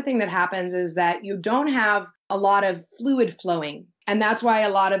time, another thing that happens is that you don't have a lot of fluid flowing. And that's why a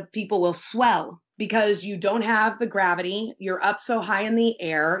lot of people will swell, because you don't have the gravity. You're up so high in the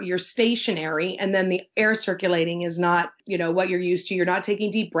air, you're stationary, and then the air circulating is not, what you're used to. You're not taking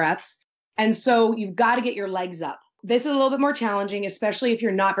deep breaths. And so you've got to get your legs up. This is a little bit more challenging, especially if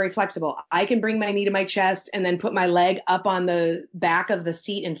you're not very flexible. I can bring my knee to my chest and then put my leg up on the back of the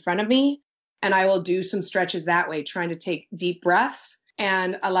seat in front of me. And I will do some stretches that way, trying to take deep breaths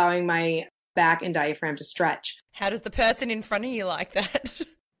and allowing my back and diaphragm to stretch. How does the person in front of you like that?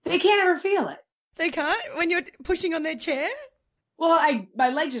 They can't ever feel it. They can't when you're pushing on their chair? Well, my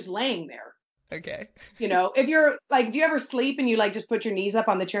leg's just laying there. Okay. If you're like, do you ever sleep and you just put your knees up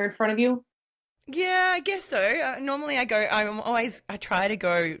on the chair in front of you? Yeah, I guess so. Normally I try to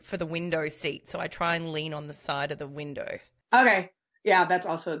go for the window seat. So I try and lean on the side of the window. Okay. Yeah, that's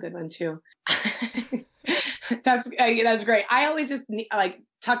also a good one too. That's great. I always just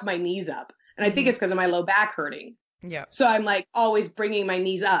tuck my knees up. And I think it's because of my low back hurting. Yeah. So I'm always bringing my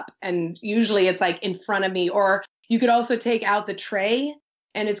knees up. And usually it's in front of me. Or you could also take out the tray,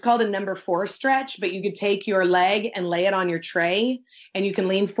 and it's called a number 4 stretch, but you could take your leg and lay it on your tray and you can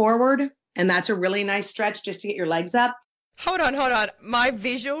lean forward. And that's a really nice stretch just to get your legs up. Hold on. My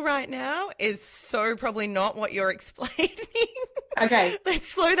visual right now is so probably not what you're explaining. Okay. Let's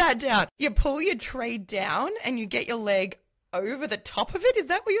slow that down. You pull your tray down and you get your leg over the top of it. Is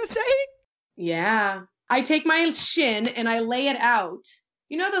that what you're saying? Yeah. I take my shin and I lay it out.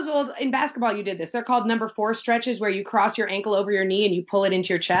 Those old, in basketball, you did this. They're called number 4 stretches, where you cross your ankle over your knee and you pull it into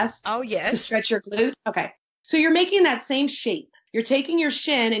your chest. Oh, yes. To stretch your glutes. Okay. So you're making that same shape. You're taking your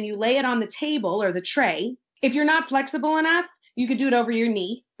shin and you lay it on the table or the tray. If you're not flexible enough, you could do it over your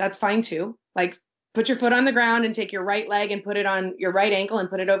knee. That's fine too. Put your foot on the ground and take your right leg and put it on your right ankle and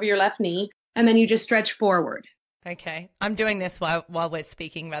put it over your left knee. And then you just stretch forward. Okay. I'm doing this while we're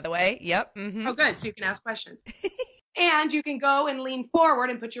speaking, by the way. Yep. Mm-hmm. Oh, good. So you can ask questions. And you can go and lean forward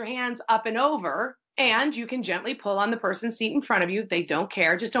and put your hands up and over. And you can gently pull on the person's seat in front of you. They don't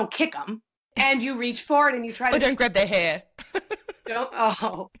care. Just don't kick them. And you reach forward and you try to... don't grab their hair.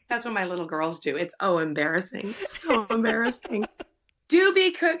 That's what my little girls do. It's embarrassing. So embarrassing. Do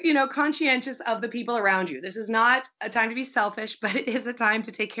be, conscientious of the people around you. This is not a time to be selfish, but it is a time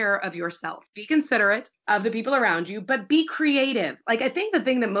to take care of yourself. Be considerate of the people around you, but be creative. I think the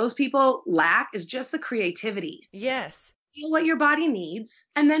thing that most people lack is just the creativity. Yes. Feel what your body needs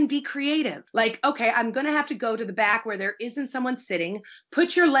and then be creative. Okay, I'm going to have to go to the back where there isn't someone sitting.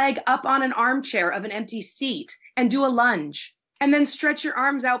 Put your leg up on an armchair of an empty seat and do a lunge. And then stretch your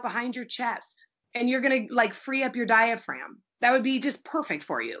arms out behind your chest. And you're going to free up your diaphragm. That would be just perfect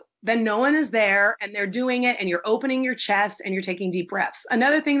for you. Then no one is there and they're doing it and you're opening your chest and you're taking deep breaths.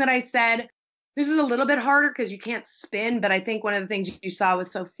 Another thing that I said, this is a little bit harder because you can't spin, but I think one of the things you saw with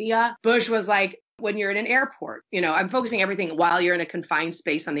Sophia Bush was when you're in an airport, I'm focusing everything while you're in a confined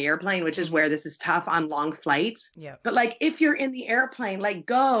space on the airplane, which is where this is tough on long flights. Yeah. But if you're in the airplane,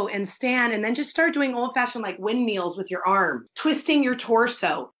 go and stand and then just start doing old fashioned windmills with your arm, twisting your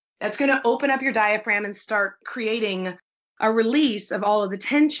torso. That's going to open up your diaphragm and start creating a release of all of the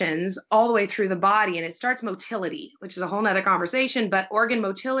tensions all the way through the body. And it starts motility, which is a whole nother conversation, but organ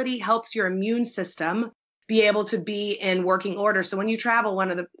motility helps your immune system be able to be in working order. So when you travel, one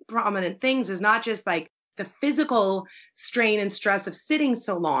of the prominent things is not just the physical strain and stress of sitting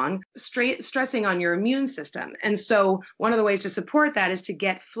so long, stressing on your immune system. And so one of the ways to support that is to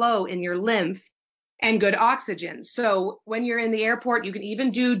get flow in your lymph and good oxygen. So when you're in the airport, you can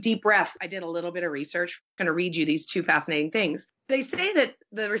even do deep breaths. I did a little bit of research. I'm going to read you these 2 fascinating things. They say that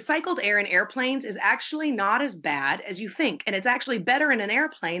the recycled air in airplanes is actually not as bad as you think. And it's actually better in an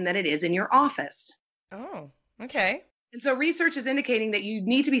airplane than it is in your office. Oh, okay. And so research is indicating that you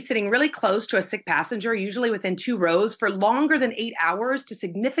need to be sitting really close to a sick passenger, usually within 2 rows, for longer than 8 hours to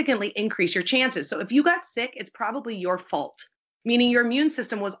significantly increase your chances. So if you got sick, it's probably your fault, meaning your immune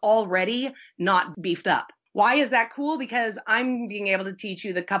system was already not beefed up. Why is that cool? Because I'm being able to teach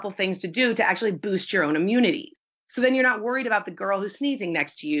you the couple things to do to actually boost your own immunity. So then you're not worried about the girl who's sneezing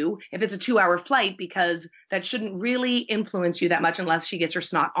next to you if it's a 2-hour flight, because that shouldn't really influence you that much unless she gets her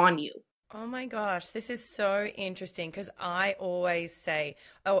snot on you. Oh my gosh, this is so interesting because I always say,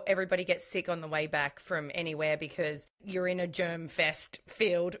 oh, everybody gets sick on the way back from anywhere because you're in a germ fest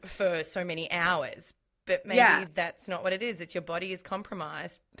field for so many hours. But Yeah, maybe that's not what it is. It's your body is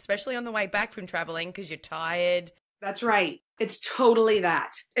compromised, especially on the way back from traveling because you're tired. that's right. It's totally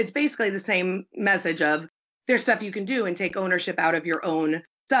that. It's basically the same message of there's stuff you can do and take ownership out of your own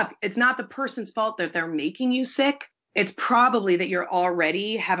stuff. It's not the person's fault that they're making you sick. It's probably that you're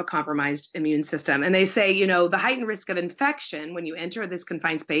already have a compromised immune system. And they say, the heightened risk of infection when you enter this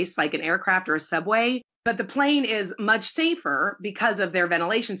confined space, like an aircraft or a subway, but the plane is much safer because of their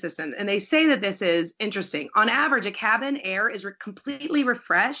ventilation system. And they say that this is interesting. On average, a cabin air is completely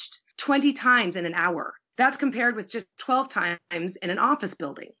refreshed 20 times in an hour. That's compared with just 12 times in an office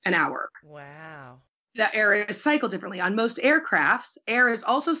building an hour. Wow. The air is cycled differently. On most aircrafts, air is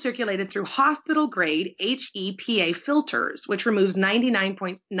also circulated through hospital-grade HEPA filters, which removes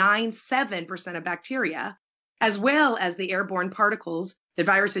 99.97% of bacteria, as well as the airborne particles that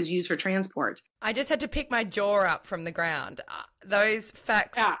viruses use for transport. I just had to pick my jaw up from the ground. Those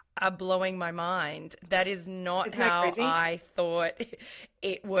facts are blowing my mind. That is not Isn't that how crazy? I thought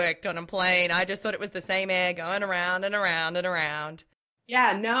it worked on a plane. I just thought it was the same air going around and around and around.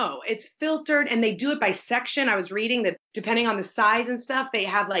 Yeah, no, it's filtered and they do it by section. I was reading that depending on the size and stuff, they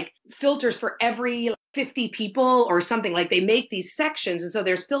have like filters for every 50 people or something. Like they make these sections. And so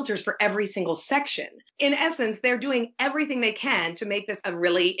there's filters for every single section. In essence, they're doing everything they can to make this a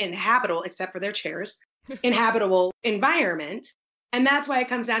really inhabitable, except for their chairs, inhabitable environment. And that's why it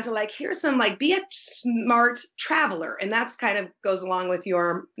comes down to like, here's some like, be a smart traveler. And that's kind of goes along with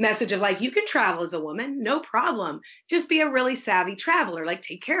your message of like, you can travel as a woman, no problem. Just be a really savvy traveler, like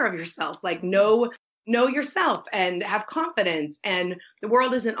take care of yourself, like know yourself and have confidence. And the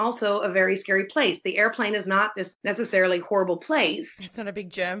world isn't also a very scary place. The airplane is not this necessarily horrible place. It's not a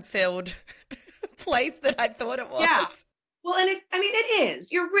big germ-filled place that I thought it was. Yeah. Well, and it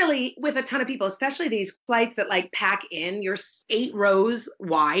is. You're really with a ton of people, especially these flights that like pack in. You're 8 rows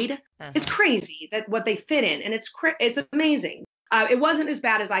wide. It's crazy that what they fit in, and it's amazing. It wasn't as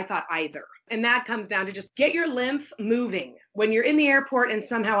bad as I thought either, and that comes down to just get your lymph moving when you're in the airport and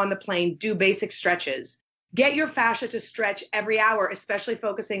somehow on the plane. Do basic stretches. Get your fascia to stretch every hour, especially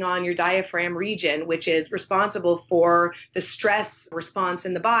focusing on your diaphragm region, which is responsible for the stress response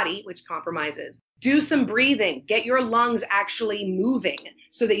in the body, which compromises. Do some breathing. Get your lungs actually moving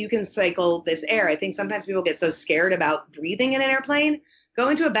so that you can cycle this air. I think sometimes people get so scared about breathing in an airplane. Go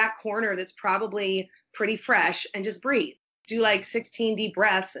into a back corner that's probably pretty fresh and just breathe. Do like 16 deep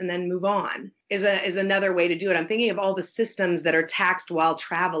breaths and then move on is another way to do it. I'm thinking of all the systems that are taxed while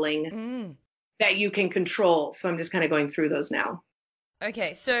traveling that you can control. So I'm just kind of going through those now.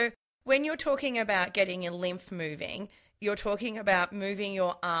 Okay, so when you're talking about getting your lymph moving, you're talking about moving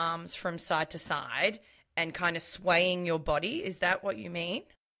your arms from side to side and kind of swaying your body. Is that what you mean?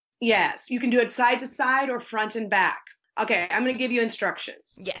 Yes, you can do it side to side or front and back. Okay, I'm going to give you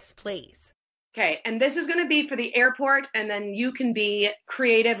instructions. Yes, please. Okay, and this is going to be for the airport, and then you can be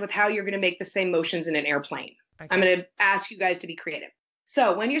creative with how you're going to make the same motions in an airplane. Okay. I'm going to ask you guys to be creative.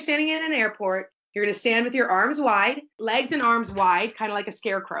 So when you're standing in an airport, you're going to stand with your arms wide, legs and arms wide, kind of like a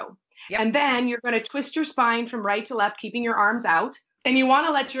scarecrow. Yep. And then you're going to twist your spine from right to left, keeping your arms out. And you want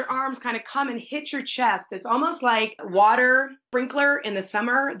to let your arms kind of come and hit your chest. It's almost like water sprinkler in the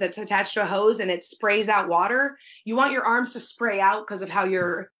summer that's attached to a hose and it sprays out water. You want your arms to spray out because of how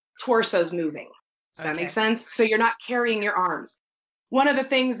your torso's moving. Does that make sense? So you're not carrying your arms. One of the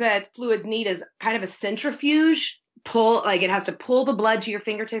things that fluids need is kind of a centrifuge pull. Like it has to pull the blood to your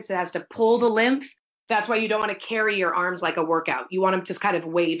fingertips. It has to pull the lymph. That's why you don't want to carry your arms like a workout. You want them to kind of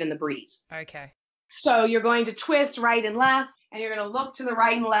wave in the breeze. Okay. So you're going to twist right and left, and you're going to look to the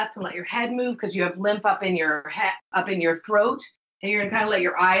right and left and let your head move because you have lymph up in your head, up in your throat. And you're going to kind of let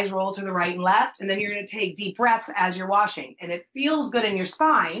your eyes roll to the right and left. And then you're going to take deep breaths as you're washing. And it feels good in your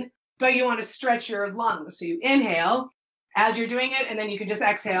spine, but you want to stretch your lungs. So you inhale as you're doing it, and then you can just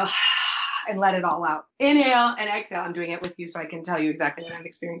exhale and let it all out. Inhale and exhale. I'm doing it with you so I can tell you exactly what I'm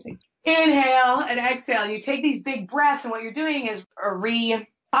experiencing. Inhale and exhale. You take these big breaths, and what you're doing is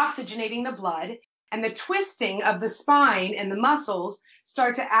re-oxygenating the blood, and the twisting of the spine and the muscles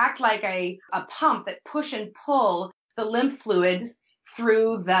start to act like a pump that push and pull the lymph fluids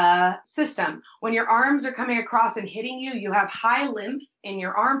through the system. When your arms are coming across and hitting you, you have high lymph in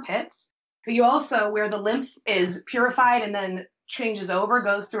your armpits, but you also, where the lymph is purified and then changes over,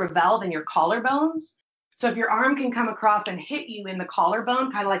 goes through a valve in your collarbones. So if your arm can come across and hit you in the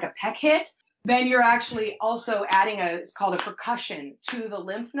collarbone, kind of like a peck hit, then you're actually also adding it's called a percussion to the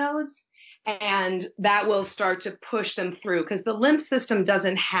lymph nodes. And that will start to push them through because the lymph system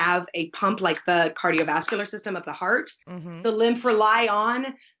doesn't have a pump like the cardiovascular system of the heart. Mm-hmm. The lymph rely on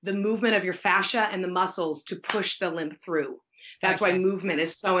the movement of your fascia and the muscles to push the lymph through. That's why movement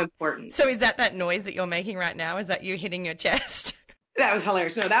is so important. So is that noise that you're making right now? Is that you hitting your chest? That was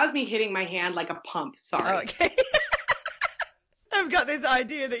hilarious. No, that was me hitting my hand like a pump. Sorry. Oh, okay. I've got this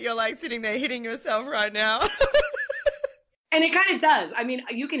idea that you're like sitting there hitting yourself right now. And it kind of does. I mean,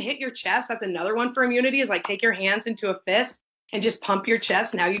 you can hit your chest. That's another one for immunity, is like take your hands into a fist and just pump your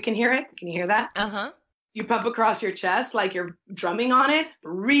chest. Now you can hear it. Can you hear that? Uh-huh. You pump across your chest like you're drumming on it.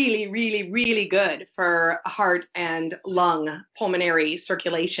 Really, really, really good for heart and lung pulmonary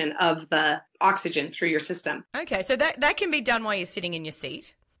circulation of the oxygen through your system. Okay, so that can be done while you're sitting in your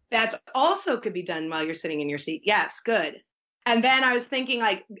seat. That also could be done while you're sitting in your seat. Yes, good. And then I was thinking,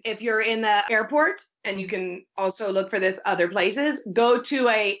 like, if you're in the airport, and you can also look for this other places, go to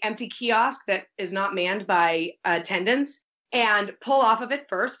a empty kiosk that is not manned by attendants and pull off of it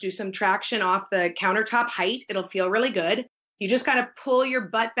first. Do some traction off the countertop height. It'll feel really good. You just kind of pull your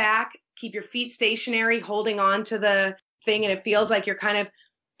butt back, keep your feet stationary, holding on to the thing. And it feels like you're kind of,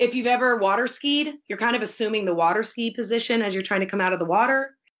 if you've ever water skied, you're kind of assuming the water ski position as you're trying to come out of the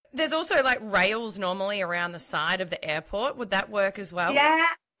water. There's also like rails normally around the side of the airport. Would that work as well? Yeah,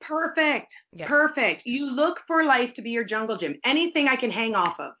 perfect. Yeah. Perfect. You look for life to be your jungle gym. Anything I can hang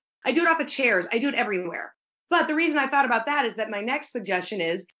off of. I do it off of chairs. I do it everywhere. But the reason I thought about that is that my next suggestion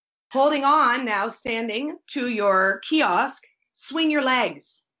is holding on now, standing to your kiosk, swing your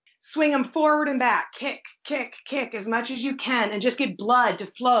legs. Swing them forward and back. Kick, kick, kick as much as you can, and just get blood to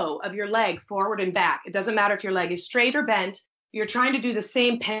flow of your leg forward and back. It doesn't matter if your leg is straight or bent. You're trying to do the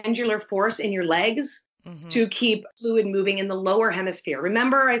same pendular force in your legs to keep fluid moving in the lower hemisphere.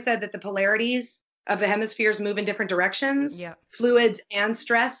 Remember I said that the polarities of the hemispheres move in different directions? Yeah. Fluids and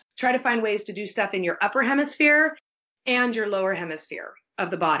stress. Try to find ways to do stuff in your upper hemisphere and your lower hemisphere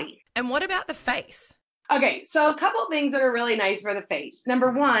of the body. And what about the face? Okay, so a couple things that are really nice for the face.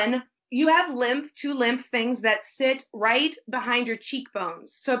 Number one, you have two lymph things that sit right behind your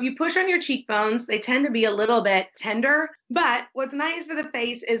cheekbones. So if you push on your cheekbones, they tend to be a little bit tender. But what's nice for the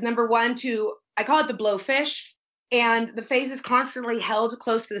face is number one, I call it the blowfish. And the face is constantly held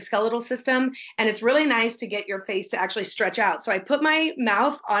close to the skeletal system. And it's really nice to get your face to actually stretch out. So I put my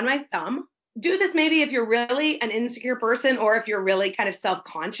mouth on my thumb. Do this maybe if you're really an insecure person, or if you're really kind of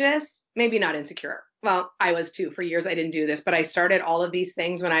self-conscious, maybe not insecure. Well, I was too. For years I didn't do this, but I started all of these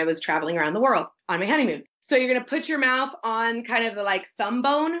things when I was traveling around the world on my honeymoon. So you're going to put your mouth on kind of the like thumb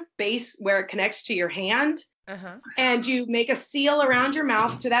bone base where it connects to your hand. And you make a seal around your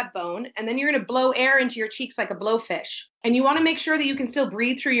mouth to that bone. And then you're going to blow air into your cheeks like a blowfish. And you want to make sure that you can still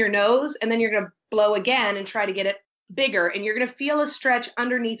breathe through your nose. And then you're going to blow again and try to get it bigger. And you're going to feel a stretch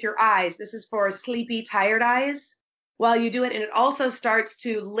underneath your eyes. This is for sleepy, tired eyes while you do it. And it also starts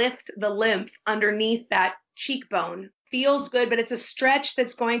to lift the lymph underneath that cheekbone. Feels good, but it's a stretch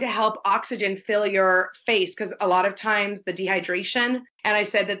that's going to help oxygen fill your face, because a lot of times the dehydration, and I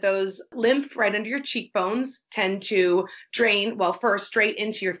said that those lymph right under your cheekbones tend to drain, well, first straight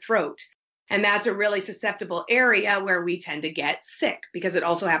into your throat. And that's a really susceptible area where we tend to get sick, because it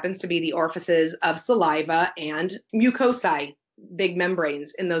also happens to be the orifices of saliva and mucosae, big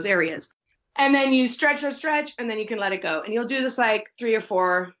membranes in those areas. And then you stretch, and then you can let it go. And you'll do this like 3 or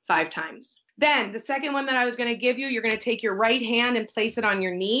 4, 5 times. Then the second one that I was going to give you, you're going to take your right hand and place it on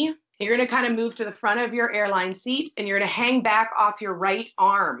your knee. You're going to kind of move to the front of your airline seat, and you're going to hang back off your right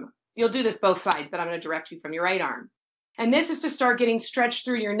arm. You'll do this both sides, but I'm going to direct you from your right arm. And this is to start getting stretched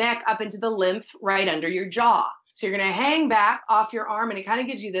through your neck up into the lymph right under your jaw. So you're going to hang back off your arm, and it kind of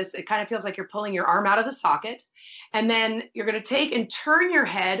gives you this, it kind of feels like you're pulling your arm out of the socket. And then you're going to take and turn your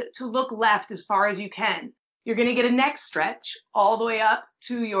head to look left as far as you can. You're going to get a neck stretch all the way up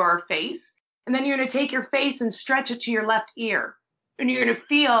to your face. And then you're going to take your face and stretch it to your left ear. And you're going to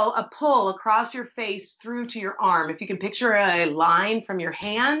feel a pull across your face through to your arm. If you can picture a line from your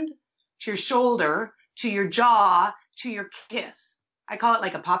hand to your shoulder, to your jaw, to your kiss. I call it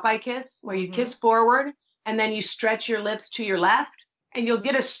like a Popeye kiss, where you kiss forward and then you stretch your lips to your left. And you'll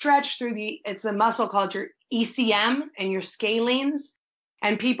get a stretch through it's a muscle called your ECM and your scalenes.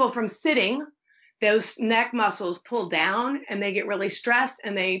 And people from sitting, those neck muscles pull down and they get really stressed,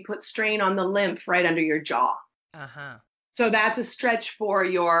 and they put strain on the lymph right under your jaw. So that's a stretch for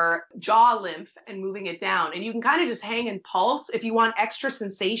your jaw lymph and moving it down. And you can kind of just hang and pulse. If you want extra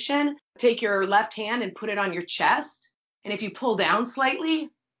sensation, take your left hand and put it on your chest. And if you pull down slightly,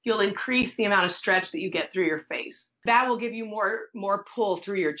 you'll increase the amount of stretch that you get through your face. That will give you more pull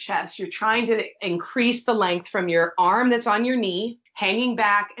through your chest. You're trying to increase the length from your arm that's on your knee, hanging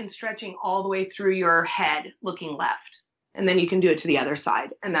back and stretching all the way through your head, looking left. And then you can do it to the other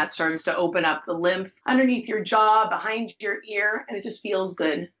side. And that starts to open up the lymph underneath your jaw, behind your ear, and it just feels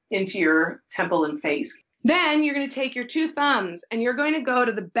good into your temple and face. Then you're going to take your two thumbs and you're going to go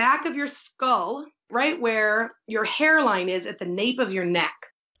to the back of your skull, right where your hairline is at the nape of your neck.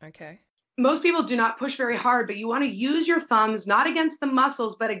 Okay. Most people do not push very hard, but you want to use your thumbs not against the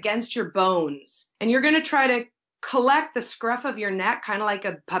muscles, but against your bones. And you're going to try to collect the scruff of your neck, kind of like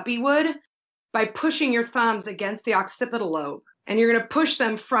a puppy would, by pushing your thumbs against the occipital lobe. And you're going to push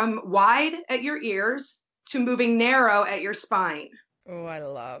them from wide at your ears to moving narrow at your spine. Oh, I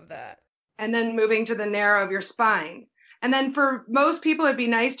love that. And then moving to the narrow of your spine. And then for most people, it'd be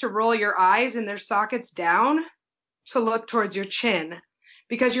nice to roll your eyes in their sockets down to look towards your chin,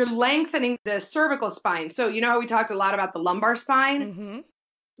 because you're lengthening the cervical spine. So you know how we talked a lot about the lumbar spine? Mm-hmm.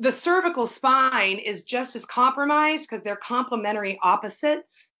 The cervical spine is just as compromised because they're complementary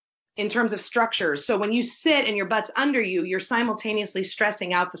opposites in terms of structures. So when you sit and your butt's under you, you're simultaneously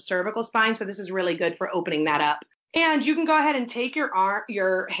stressing out the cervical spine. So this is really good for opening that up. And you can go ahead and take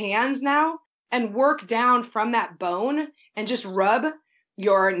your hands now and work down from that bone and just rub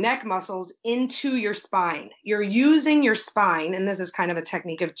your neck muscles into your spine. You're using your spine, and this is kind of a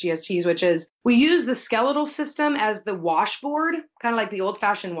technique of GSTs, which is we use the skeletal system as the washboard, kind of like the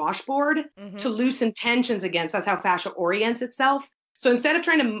old-fashioned washboard, to loosen tensions against. That's how fascia orients itself. So instead of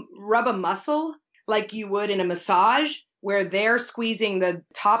trying to rub a muscle like you would in a massage, where they're squeezing the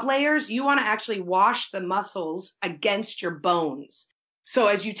top layers, you want to actually wash the muscles against your bones. So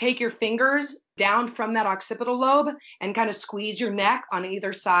as you take your fingers down from that occipital lobe and kind of squeeze your neck on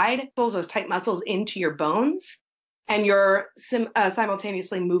either side, those tight muscles into your bones, and you're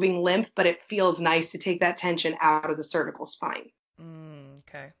simultaneously moving lymph, but it feels nice to take that tension out of the cervical spine.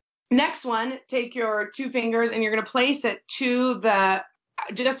 Okay. Next one, take your two fingers and you're going to place it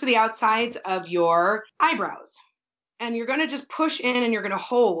just to the outsides of your eyebrows. And you're going to just push in and you're going to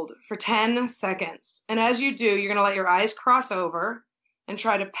hold for 10 seconds. And as you do, you're going to let your eyes cross over and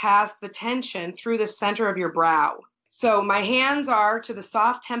try to pass the tension through the center of your brow. So my hands are to the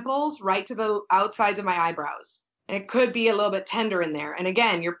soft temples, right to the outsides of my eyebrows. And it could be a little bit tender in there. And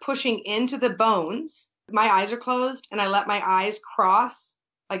again, you're pushing into the bones. My eyes are closed and I let my eyes cross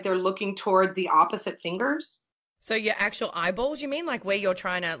like they're looking towards the opposite fingers. So your actual eyeballs, you mean, like where you're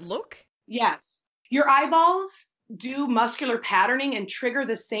trying to look? Yes. Your eyeballs do muscular patterning and trigger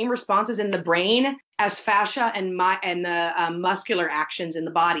the same responses in the brain as fascia and the muscular actions in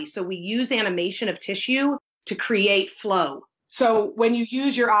the body. So we use animation of tissue to create flow. So when you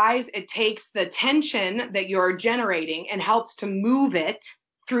use your eyes, it takes the tension that you're generating and helps to move it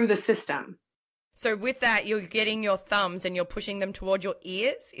through the system. So with that, you're getting your thumbs and you're pushing them toward your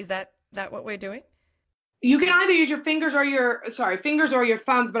ears. Is that what we're doing? You can either use your fingers or your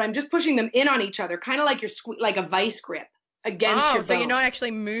thumbs, but I'm just pushing them in on each other, kind of like like a vice grip against your bone. So you're not actually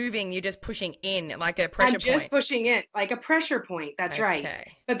moving, you're just pushing in like a pressure point. I'm just pushing in like a pressure point. That's okay. Right.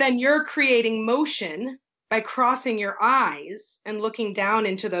 But then you're creating motion by crossing your eyes and looking down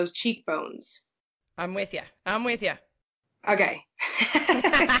into those cheekbones. I'm with you. Okay.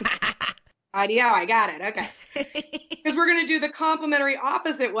 Idea, I got it. Okay. Because we're going to do the complementary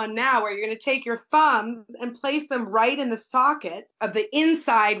opposite one now, where you're going to take your thumbs and place them right in the socket of the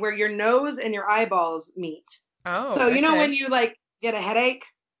inside where your nose and your eyeballs meet. Oh, so you know when you like get a headache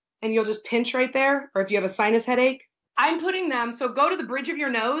and you'll just pinch right there, or if you have a sinus headache, I'm putting them. So go to the bridge of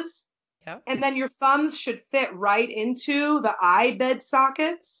your nose, and then your thumbs should fit right into the eye bed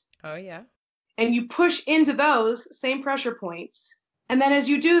sockets. Oh, yeah. And you push into those same pressure points. And then as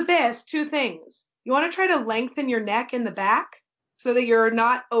you do this, two things. You want to try to lengthen your neck in the back so that you're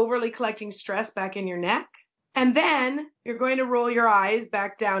not overly collecting stress back in your neck. And then you're going to roll your eyes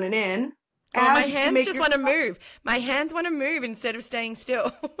back down and in. Oh, my hands just want to move. My hands want to move instead of staying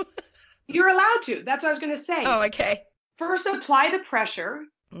still. You're allowed to. That's what I was going to say. Oh, okay. First, apply the pressure.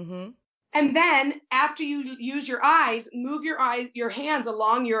 Mm-hmm. And then after you use your eyes, move your hands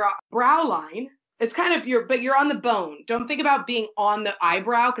along your brow line. It's kind of but you're on the bone. Don't think about being on the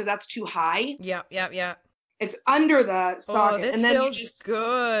eyebrow because that's too high. Yeah. It's under the socket. Oh, this and then feels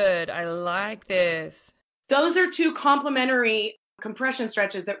good. I like this. Those are two complementary compression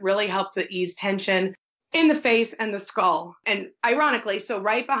stretches that really help to ease tension in the face and the skull. And ironically, so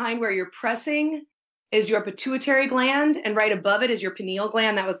right behind where you're pressing is your pituitary gland, and right above it is your pineal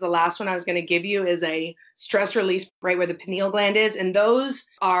gland. That was the last one I was going to give you, is a stress release right where the pineal gland is. And those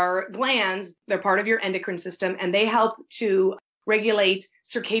are glands. They're part of your endocrine system, and they help to regulate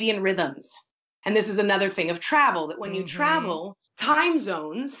circadian rhythms. And this is another thing of travel, that when you travel, time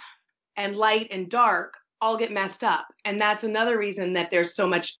zones and light and dark all get messed up. And that's another reason that there's so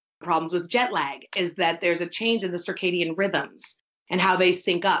much problems with jet lag, is that there's a change in the circadian rhythms. and how they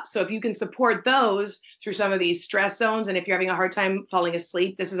sync up. So if you can support those through some of these stress zones, and if you're having a hard time falling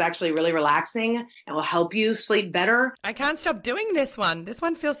asleep, this is actually really relaxing and will help you sleep better. I can't stop doing this one. This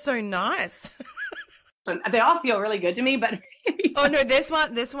one feels so nice. They all feel really good to me, but oh no, this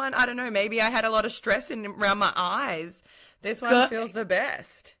one, I don't know. Maybe I had a lot of stress around my eyes. This one feels the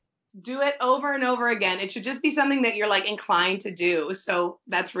best. Do it over and over again. It should just be something that you're like inclined to do. So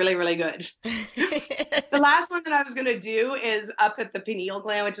that's really, really good. The last one that I was going to do is up at the pineal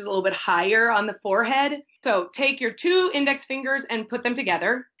gland, which is a little bit higher on the forehead. So take your 2 index fingers and put them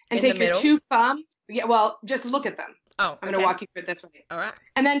together, and take your 2 thumbs. Yeah, well, just look at them. Oh, I'm going to walk you through it this way. All right.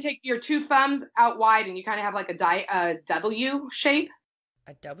 And then take your 2 thumbs out wide, and you kind of have like a W shape.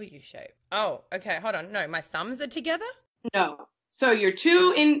 A W shape. Oh, okay. Hold on. No, my thumbs are together? No. So your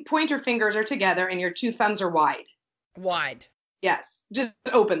 2 pointer fingers are together and your 2 thumbs are wide. Wide. Yes. Just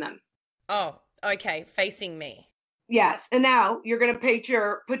open them. Oh, okay. Facing me. Yes. And now you're going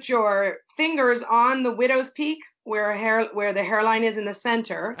to put your fingers on the widow's peak where the hairline is in the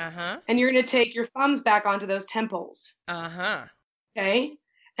center. Uh-huh. And you're going to take your thumbs back onto those temples. Uh-huh. Okay.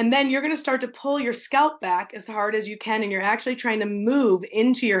 And then you're going to start to pull your scalp back as hard as you can. And you're actually trying to move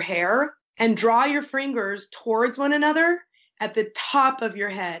into your hair and draw your fingers towards one another at the top of your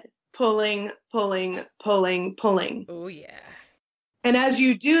head, pulling, pulling, pulling, pulling. Oh, yeah. And as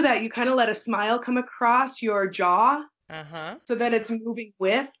you do that, you kind of let a smile come across your jaw so that it's moving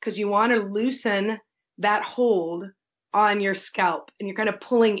with, because you want to loosen that hold on your scalp. And you're kind of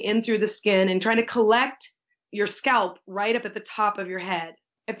pulling in through the skin and trying to collect your scalp right up at the top of your head.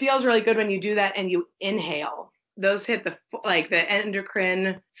 It feels really good when you do that and you inhale. Those hit the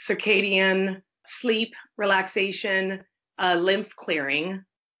endocrine, circadian, sleep, relaxation, lymph clearing.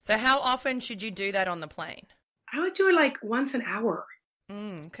 So how often should you do that on the plane? I would do it like once an hour.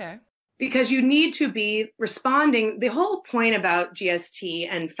 Okay. Because you need to be responding. The whole point about GST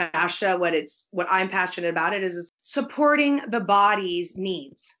and fascia, what I'm passionate about it is supporting the body's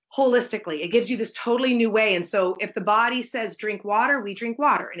needs holistically. It gives you this totally new way. And so if the body says drink water, we drink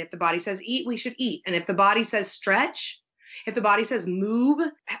water. And if the body says eat, we should eat. And if the body says stretch, if the body says move,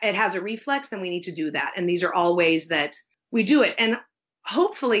 it has a reflex, then we need to do that. And these are all ways that we do it. And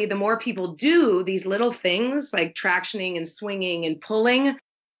hopefully the more people do these little things like tractioning and swinging and pulling,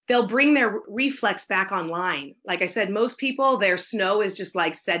 they'll bring their reflex back online. Like I said, most people, their snow is just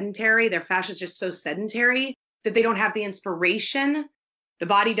like sedentary. Their fascia is just so sedentary that they don't have the inspiration. The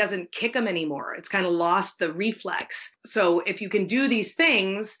body doesn't kick them anymore. It's kind of lost the reflex. So if you can do these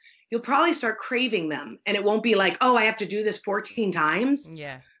things, you'll probably start craving them. And it won't be like, oh, I have to do this 14 times.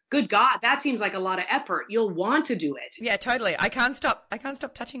 Yeah. Good God, that seems like a lot of effort. You'll want to do it. Yeah, totally. I can't stop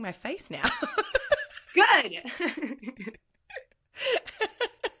touching my face now. Good.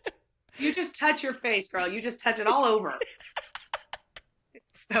 You just touch your face, girl. You just touch it all over.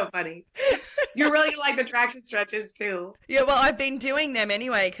 It's so funny. You're really like the traction stretches too. Yeah, well, I've been doing them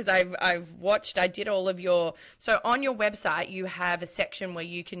anyway because I did all of your, so on your website you have a section where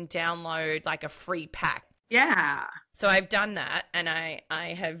you can download like a free pack. Yeah. So I've done that, and I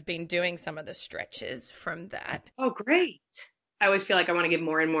have been doing some of the stretches from that. Oh, great. I always feel like I want to give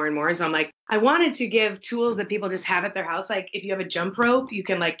more and more and more. And so I'm like, I wanted to give tools that people just have at their house. Like if you have a jump rope, you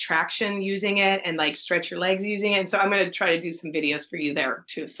can like traction using it and like stretch your legs using it. And so I'm going to try to do some videos for you there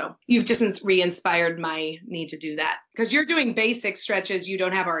too. So you've just re-inspired my need to do that because you're doing basic stretches. You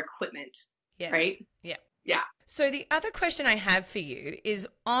don't have our equipment, yes. Right? Yeah. Yeah. So the other question I have for you is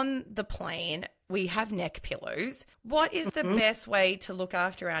on the plane, we have neck pillows. What is the best way to look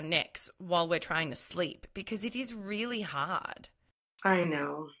after our necks while we're trying to sleep? Because it is really hard. I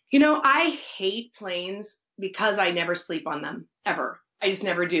know. You know, I hate planes because I never sleep on them ever. I just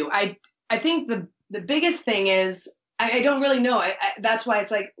never do. I think the biggest thing is I don't really know. That's why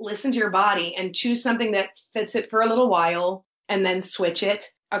it's like listen to your body and choose something that fits it for a little while and then switch it.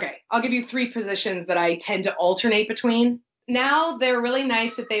 Okay, I'll give you 3 positions that I tend to alternate between. Now they're really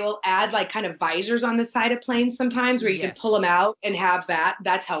nice that they will add like kind of visors on the side of planes sometimes where you can pull them out and have that.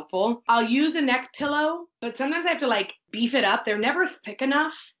 That's helpful. I'll use a neck pillow, but sometimes I have to like beef it up. They're never thick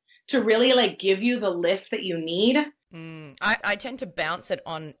enough to really like give you the lift that you need. I tend to bounce it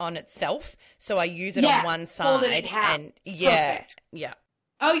on itself. So I use it on one side. Fold it in half. And yeah. Perfect. Yeah.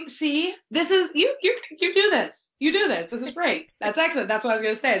 Oh, see, this is, you do this. You do this. This is great. That's excellent. That's what I was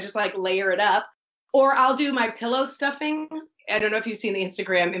going to say. It's just like layer it up. Or I'll do my pillow stuffing. I don't know if you've seen the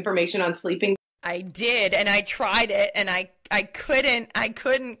Instagram information on sleeping. I did, and I tried it, and I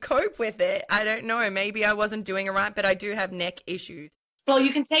couldn't cope with it. I don't know. Maybe I wasn't doing it right, but I do have neck issues. Well,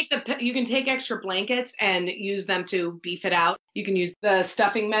 you can take extra blankets and use them to beef it out. You can use the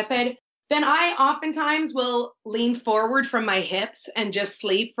stuffing method. Then I oftentimes will lean forward from my hips and just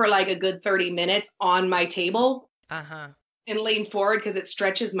sleep for like a good 30 minutes on my table. Uh-huh. And lean forward because it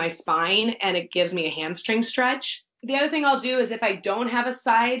stretches my spine and it gives me a hamstring stretch. The other thing I'll do is if I don't have a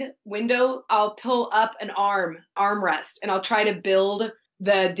side window, I'll pull up an armrest, and I'll try to build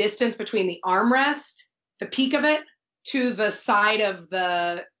the distance between the armrest, the peak of it, to the side of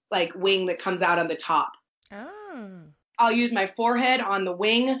the like wing that comes out on the top. Oh. I'll use my forehead on the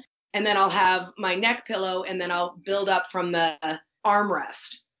wing, and then I'll have my neck pillow, and then I'll build up from the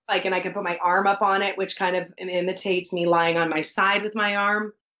armrest. And I can put my arm up on it, which kind of imitates me lying on my side with my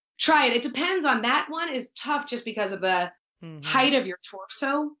arm. Try it. It depends on that one is tough just because of the height of your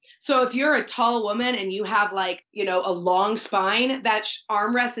torso. So if you're a tall woman and you have a long spine, that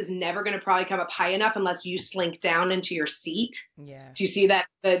armrest is never going to probably come up high enough unless you slink down into your seat. Yeah. Do you see that?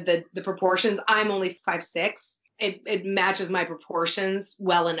 The proportions? I'm only 5'6". It matches my proportions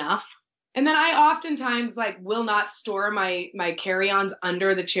well enough. And then I oftentimes will not store my carry-ons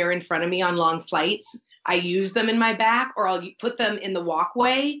under the chair in front of me on long flights. I use them in my back, or I'll put them in the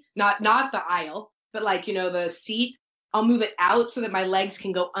walkway, not the aisle, but the seat. I'll move it out so that my legs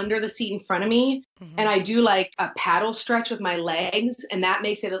can go under the seat in front of me. Mm-hmm. And I do a paddle stretch with my legs, and that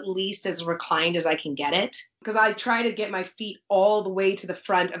makes it at least as reclined as I can get it. Because I try to get my feet all the way to the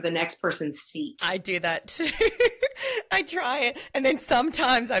front of the next person's seat. I do that too. I try it. And then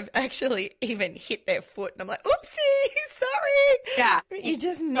sometimes I've actually even hit their foot and I'm like, oopsie, sorry. Yeah. You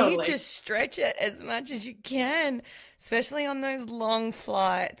just need to stretch it as much as you can, especially on those long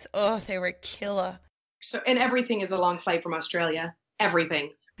flights. Oh, they were a killer. So, and everything is a long flight from Australia.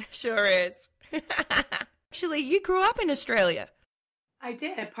 Everything. Sure is. Actually, you grew up in Australia. I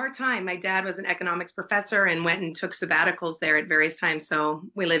did, part-time. My dad was an economics professor and went and took sabbaticals there at various times. So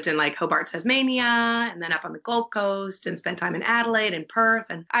we lived in Hobart, Tasmania, and then up on the Gold Coast, and spent time in Adelaide and Perth.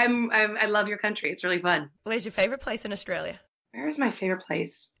 And I love your country. It's really fun. Where's your favorite place in Australia? Where is my favorite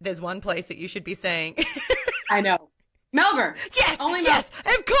place? There's one place that you should be saying. I know. Melbourne. Yes. Only Melbourne.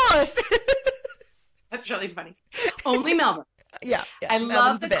 Yes, of course. That's really funny. Only Melbourne. Yeah. I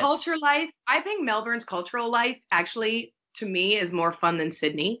love the culture life. I think Melbourne's cultural life actually, to me, is more fun than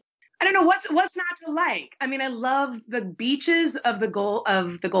Sydney. I don't know what's not to like. I mean, I love the beaches of the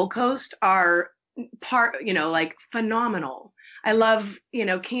Gold Coast are phenomenal. I love,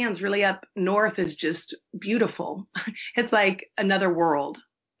 Cairns really up north is just beautiful. It's like another world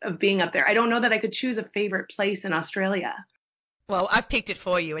of being up there. I don't know that I could choose a favorite place in Australia. Well, I've picked it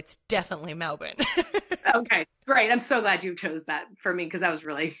for you. It's definitely Melbourne. Okay, great. I'm so glad you chose that for me because that was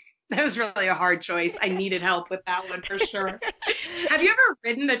really a hard choice. I needed help with that one for sure. Have you ever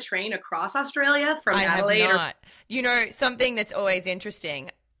ridden the train across Australia from Adelaide? I have not. Something that's always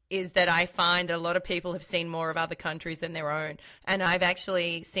interesting is that I find a lot of people have seen more of other countries than their own. And I've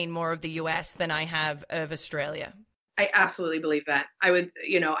actually seen more of the US than I have of Australia. I absolutely believe that.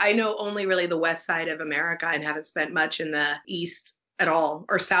 I know only really the west side of America and haven't spent much in the east at all,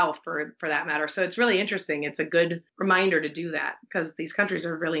 or south for that matter. So it's really interesting. It's a good reminder to do that because these countries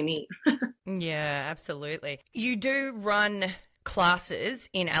are really neat. Yeah, absolutely. You do run classes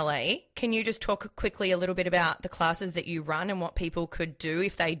in LA. Can you just talk quickly a little bit about the classes that you run and what people could do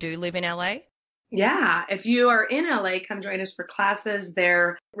if they do live in LA? Yeah, if you are in LA, come join us for classes.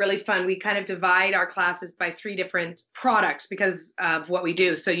 They're really fun. We kind of divide our classes by 3 different products because of what we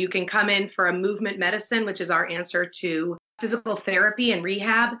do. So you can come in for a movement medicine, which is our answer to physical therapy and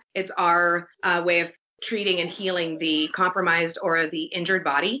rehab. It's our way of treating and healing the compromised or the injured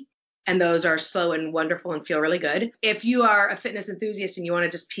body. And those are slow and wonderful and feel really good. If you are a fitness enthusiast and you want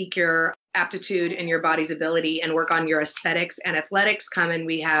to just peak your aptitude and your body's ability and work on your aesthetics and athletics, come and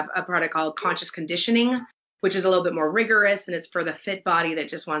we have a product called Conscious Conditioning, which is a little bit more rigorous and it's for the fit body that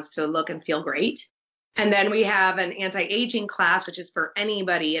just wants to look and feel great. And then we have an anti-aging class, which is for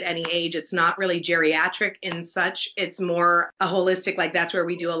anybody at any age. It's not really geriatric in such. It's more a holistic, that's where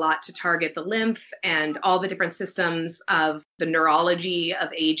we do a lot to target the lymph and all the different systems of the neurology of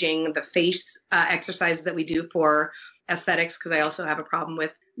aging, the face exercises that we do for aesthetics, because I also have a problem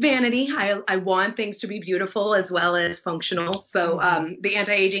with vanity. I want things to be beautiful as well as functional. So the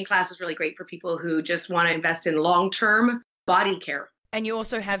anti-aging class is really great for people who just want to invest in long-term body care. And you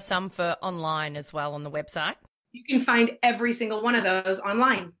also have some for online as well on the website? You can find every single one of those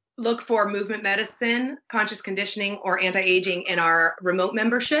online. Look for movement medicine, conscious conditioning, or anti-aging in our remote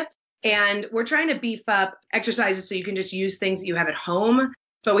memberships. And we're trying to beef up exercises so you can just use things that you have at home.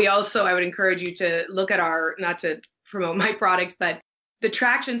 But I would encourage you to look at not to promote my products, but The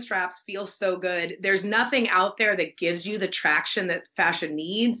traction straps feel so good. There's nothing out there that gives you the traction that Fascia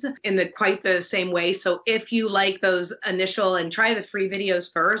needs in quite the same way. So if you like those initial, and try the free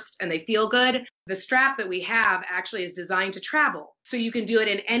videos first and they feel good, the strap that we have actually is designed to travel. So you can do it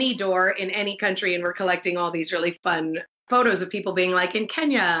in any door in any country. And we're collecting all these really fun photos of people being like in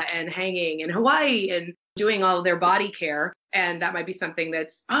Kenya and hanging in Hawaii and doing all of their body care. And that might be something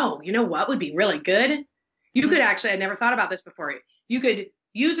that's, oh, you know what would be really good? You could actually, I never thought about this before. You could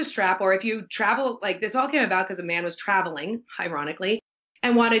use a strap, or if you travel, like this all came about because a man was traveling, ironically,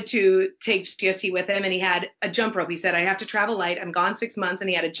 and wanted to take GST with him. And he had a jump rope. He said, I have to travel light. I'm gone 6 months. And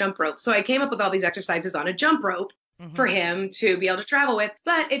he had a jump rope. So I came up with all these exercises on a jump rope for him to be able to travel with.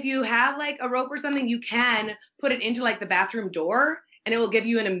 But if you have like a rope or something, you can put it into like the bathroom door and it will give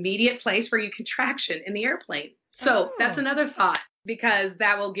you an immediate place where you can traction in the airplane. So that's another thought, because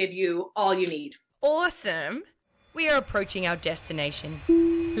that will give you all you need. Awesome. We are approaching our destination.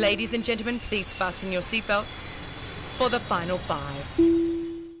 Ladies and gentlemen, please fasten your seatbelts for the final 5.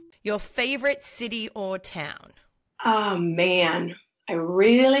 Your favorite city or town? Oh, man. I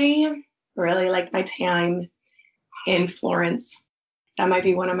really, really like my time in Florence. That might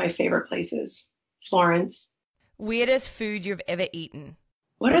be one of my favorite places. Florence. Weirdest food you've ever eaten?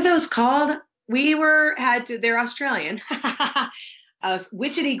 What are those called? They're Australian.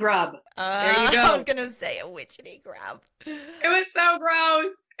 Witchetty grub. There you go. I was going to say a witchetty grub. It was so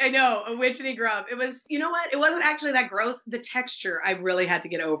gross. I know, a witchetty grub. It was, you know what? It wasn't actually that gross. The texture, I really had to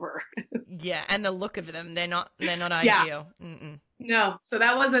get over. Yeah, and the look of them, they're not ideal. Mm-mm. No, so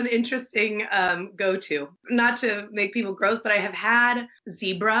that was an interesting go-to. Not to make people gross, but I have had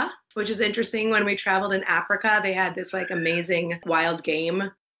zebra, which is interesting. When we traveled in Africa, they had this like amazing wild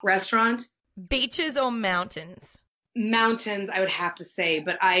game restaurant. Beaches or mountains? Mountains, I would have to say,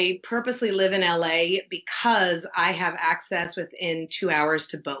 but I purposely live in LA because I have access within 2 hours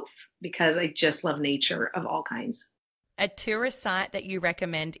to both, because I just love nature of all kinds. A tourist site that you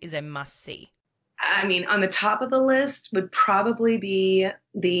recommend is a must-see? I mean, on the top of the list would probably be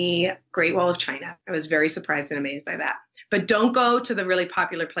the Great Wall of China. I was very surprised and amazed by that. But don't go to the really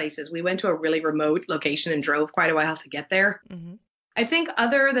popular places. We went to a really remote location and drove quite a while to get there. Mm-hmm. I think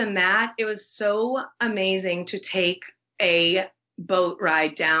other than that, it was so amazing to take a boat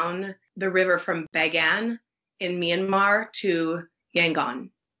ride down the river from Bagan in Myanmar to Yangon.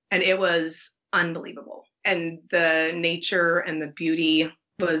 And it was unbelievable. And the nature and the beauty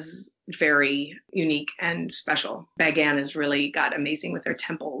was very unique and special. Bagan has really got amazing with their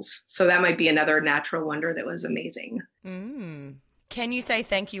temples. So that might be another natural wonder that was amazing. Can you say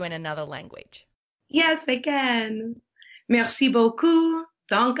thank you in another language? Yes, I can. Merci beaucoup.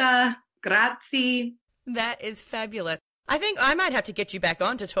 Danke. Grazie. That is fabulous. I think I might have to get you back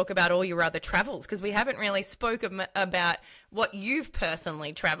on to talk about all your other travels, because we haven't really spoken about what you've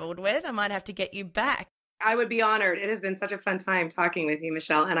personally traveled with. I might have to get you back. I would be honored. It has been such a fun time talking with you,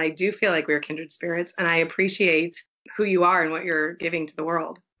 Michelle. And I do feel like we're kindred spirits. And I appreciate who you are and what you're giving to the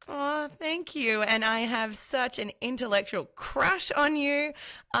world. Oh, thank you. And I have such an intellectual crush on you.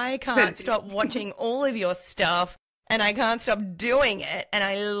 I can't stop watching all of your stuff. And I can't stop doing it, and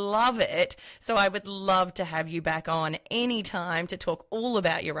I love it. So I would love to have you back on anytime to talk all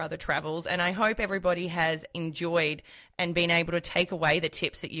about your other travels. And I hope everybody has enjoyed and been able to take away the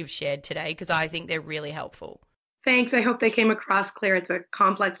tips that you've shared today, because I think they're really helpful. Thanks. I hope they came across clear. It's a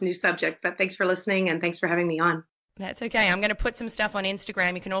complex new subject, but thanks for listening, and thanks for having me on. That's okay. I'm going to put some stuff on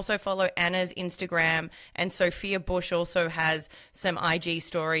Instagram. You can also follow Anna's Instagram, and Sophia Bush also has some IG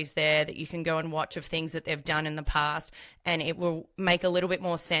stories there that you can go and watch of things that they've done in the past, and it will make a little bit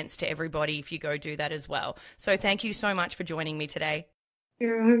more sense to everybody if you go do that as well. So thank you so much for joining me today.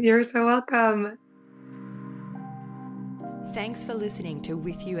 You're so welcome. Thanks for listening to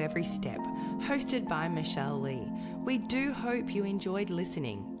With You Every Step, hosted by Michelle Lee. We do hope you enjoyed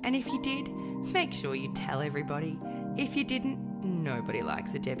listening, and if you did, make sure you tell everybody. If you didn't, nobody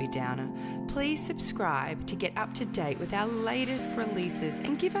likes a Debbie Downer. Please subscribe to get up to date with our latest releases,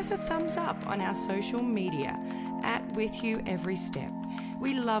 and give us a thumbs up on our social media at With You Every Step.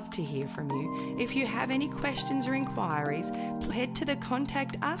 We love to hear from you. If you have any questions or inquiries, head to the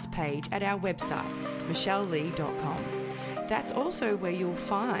Contact Us page at our website, michellelee.com. That's also where you'll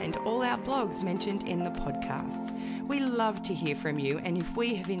find all our blogs mentioned in the podcast. We love to hear from you, and if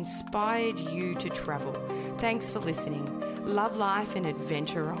we have inspired you to travel, thanks for listening. Love life and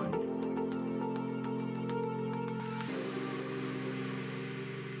adventure on.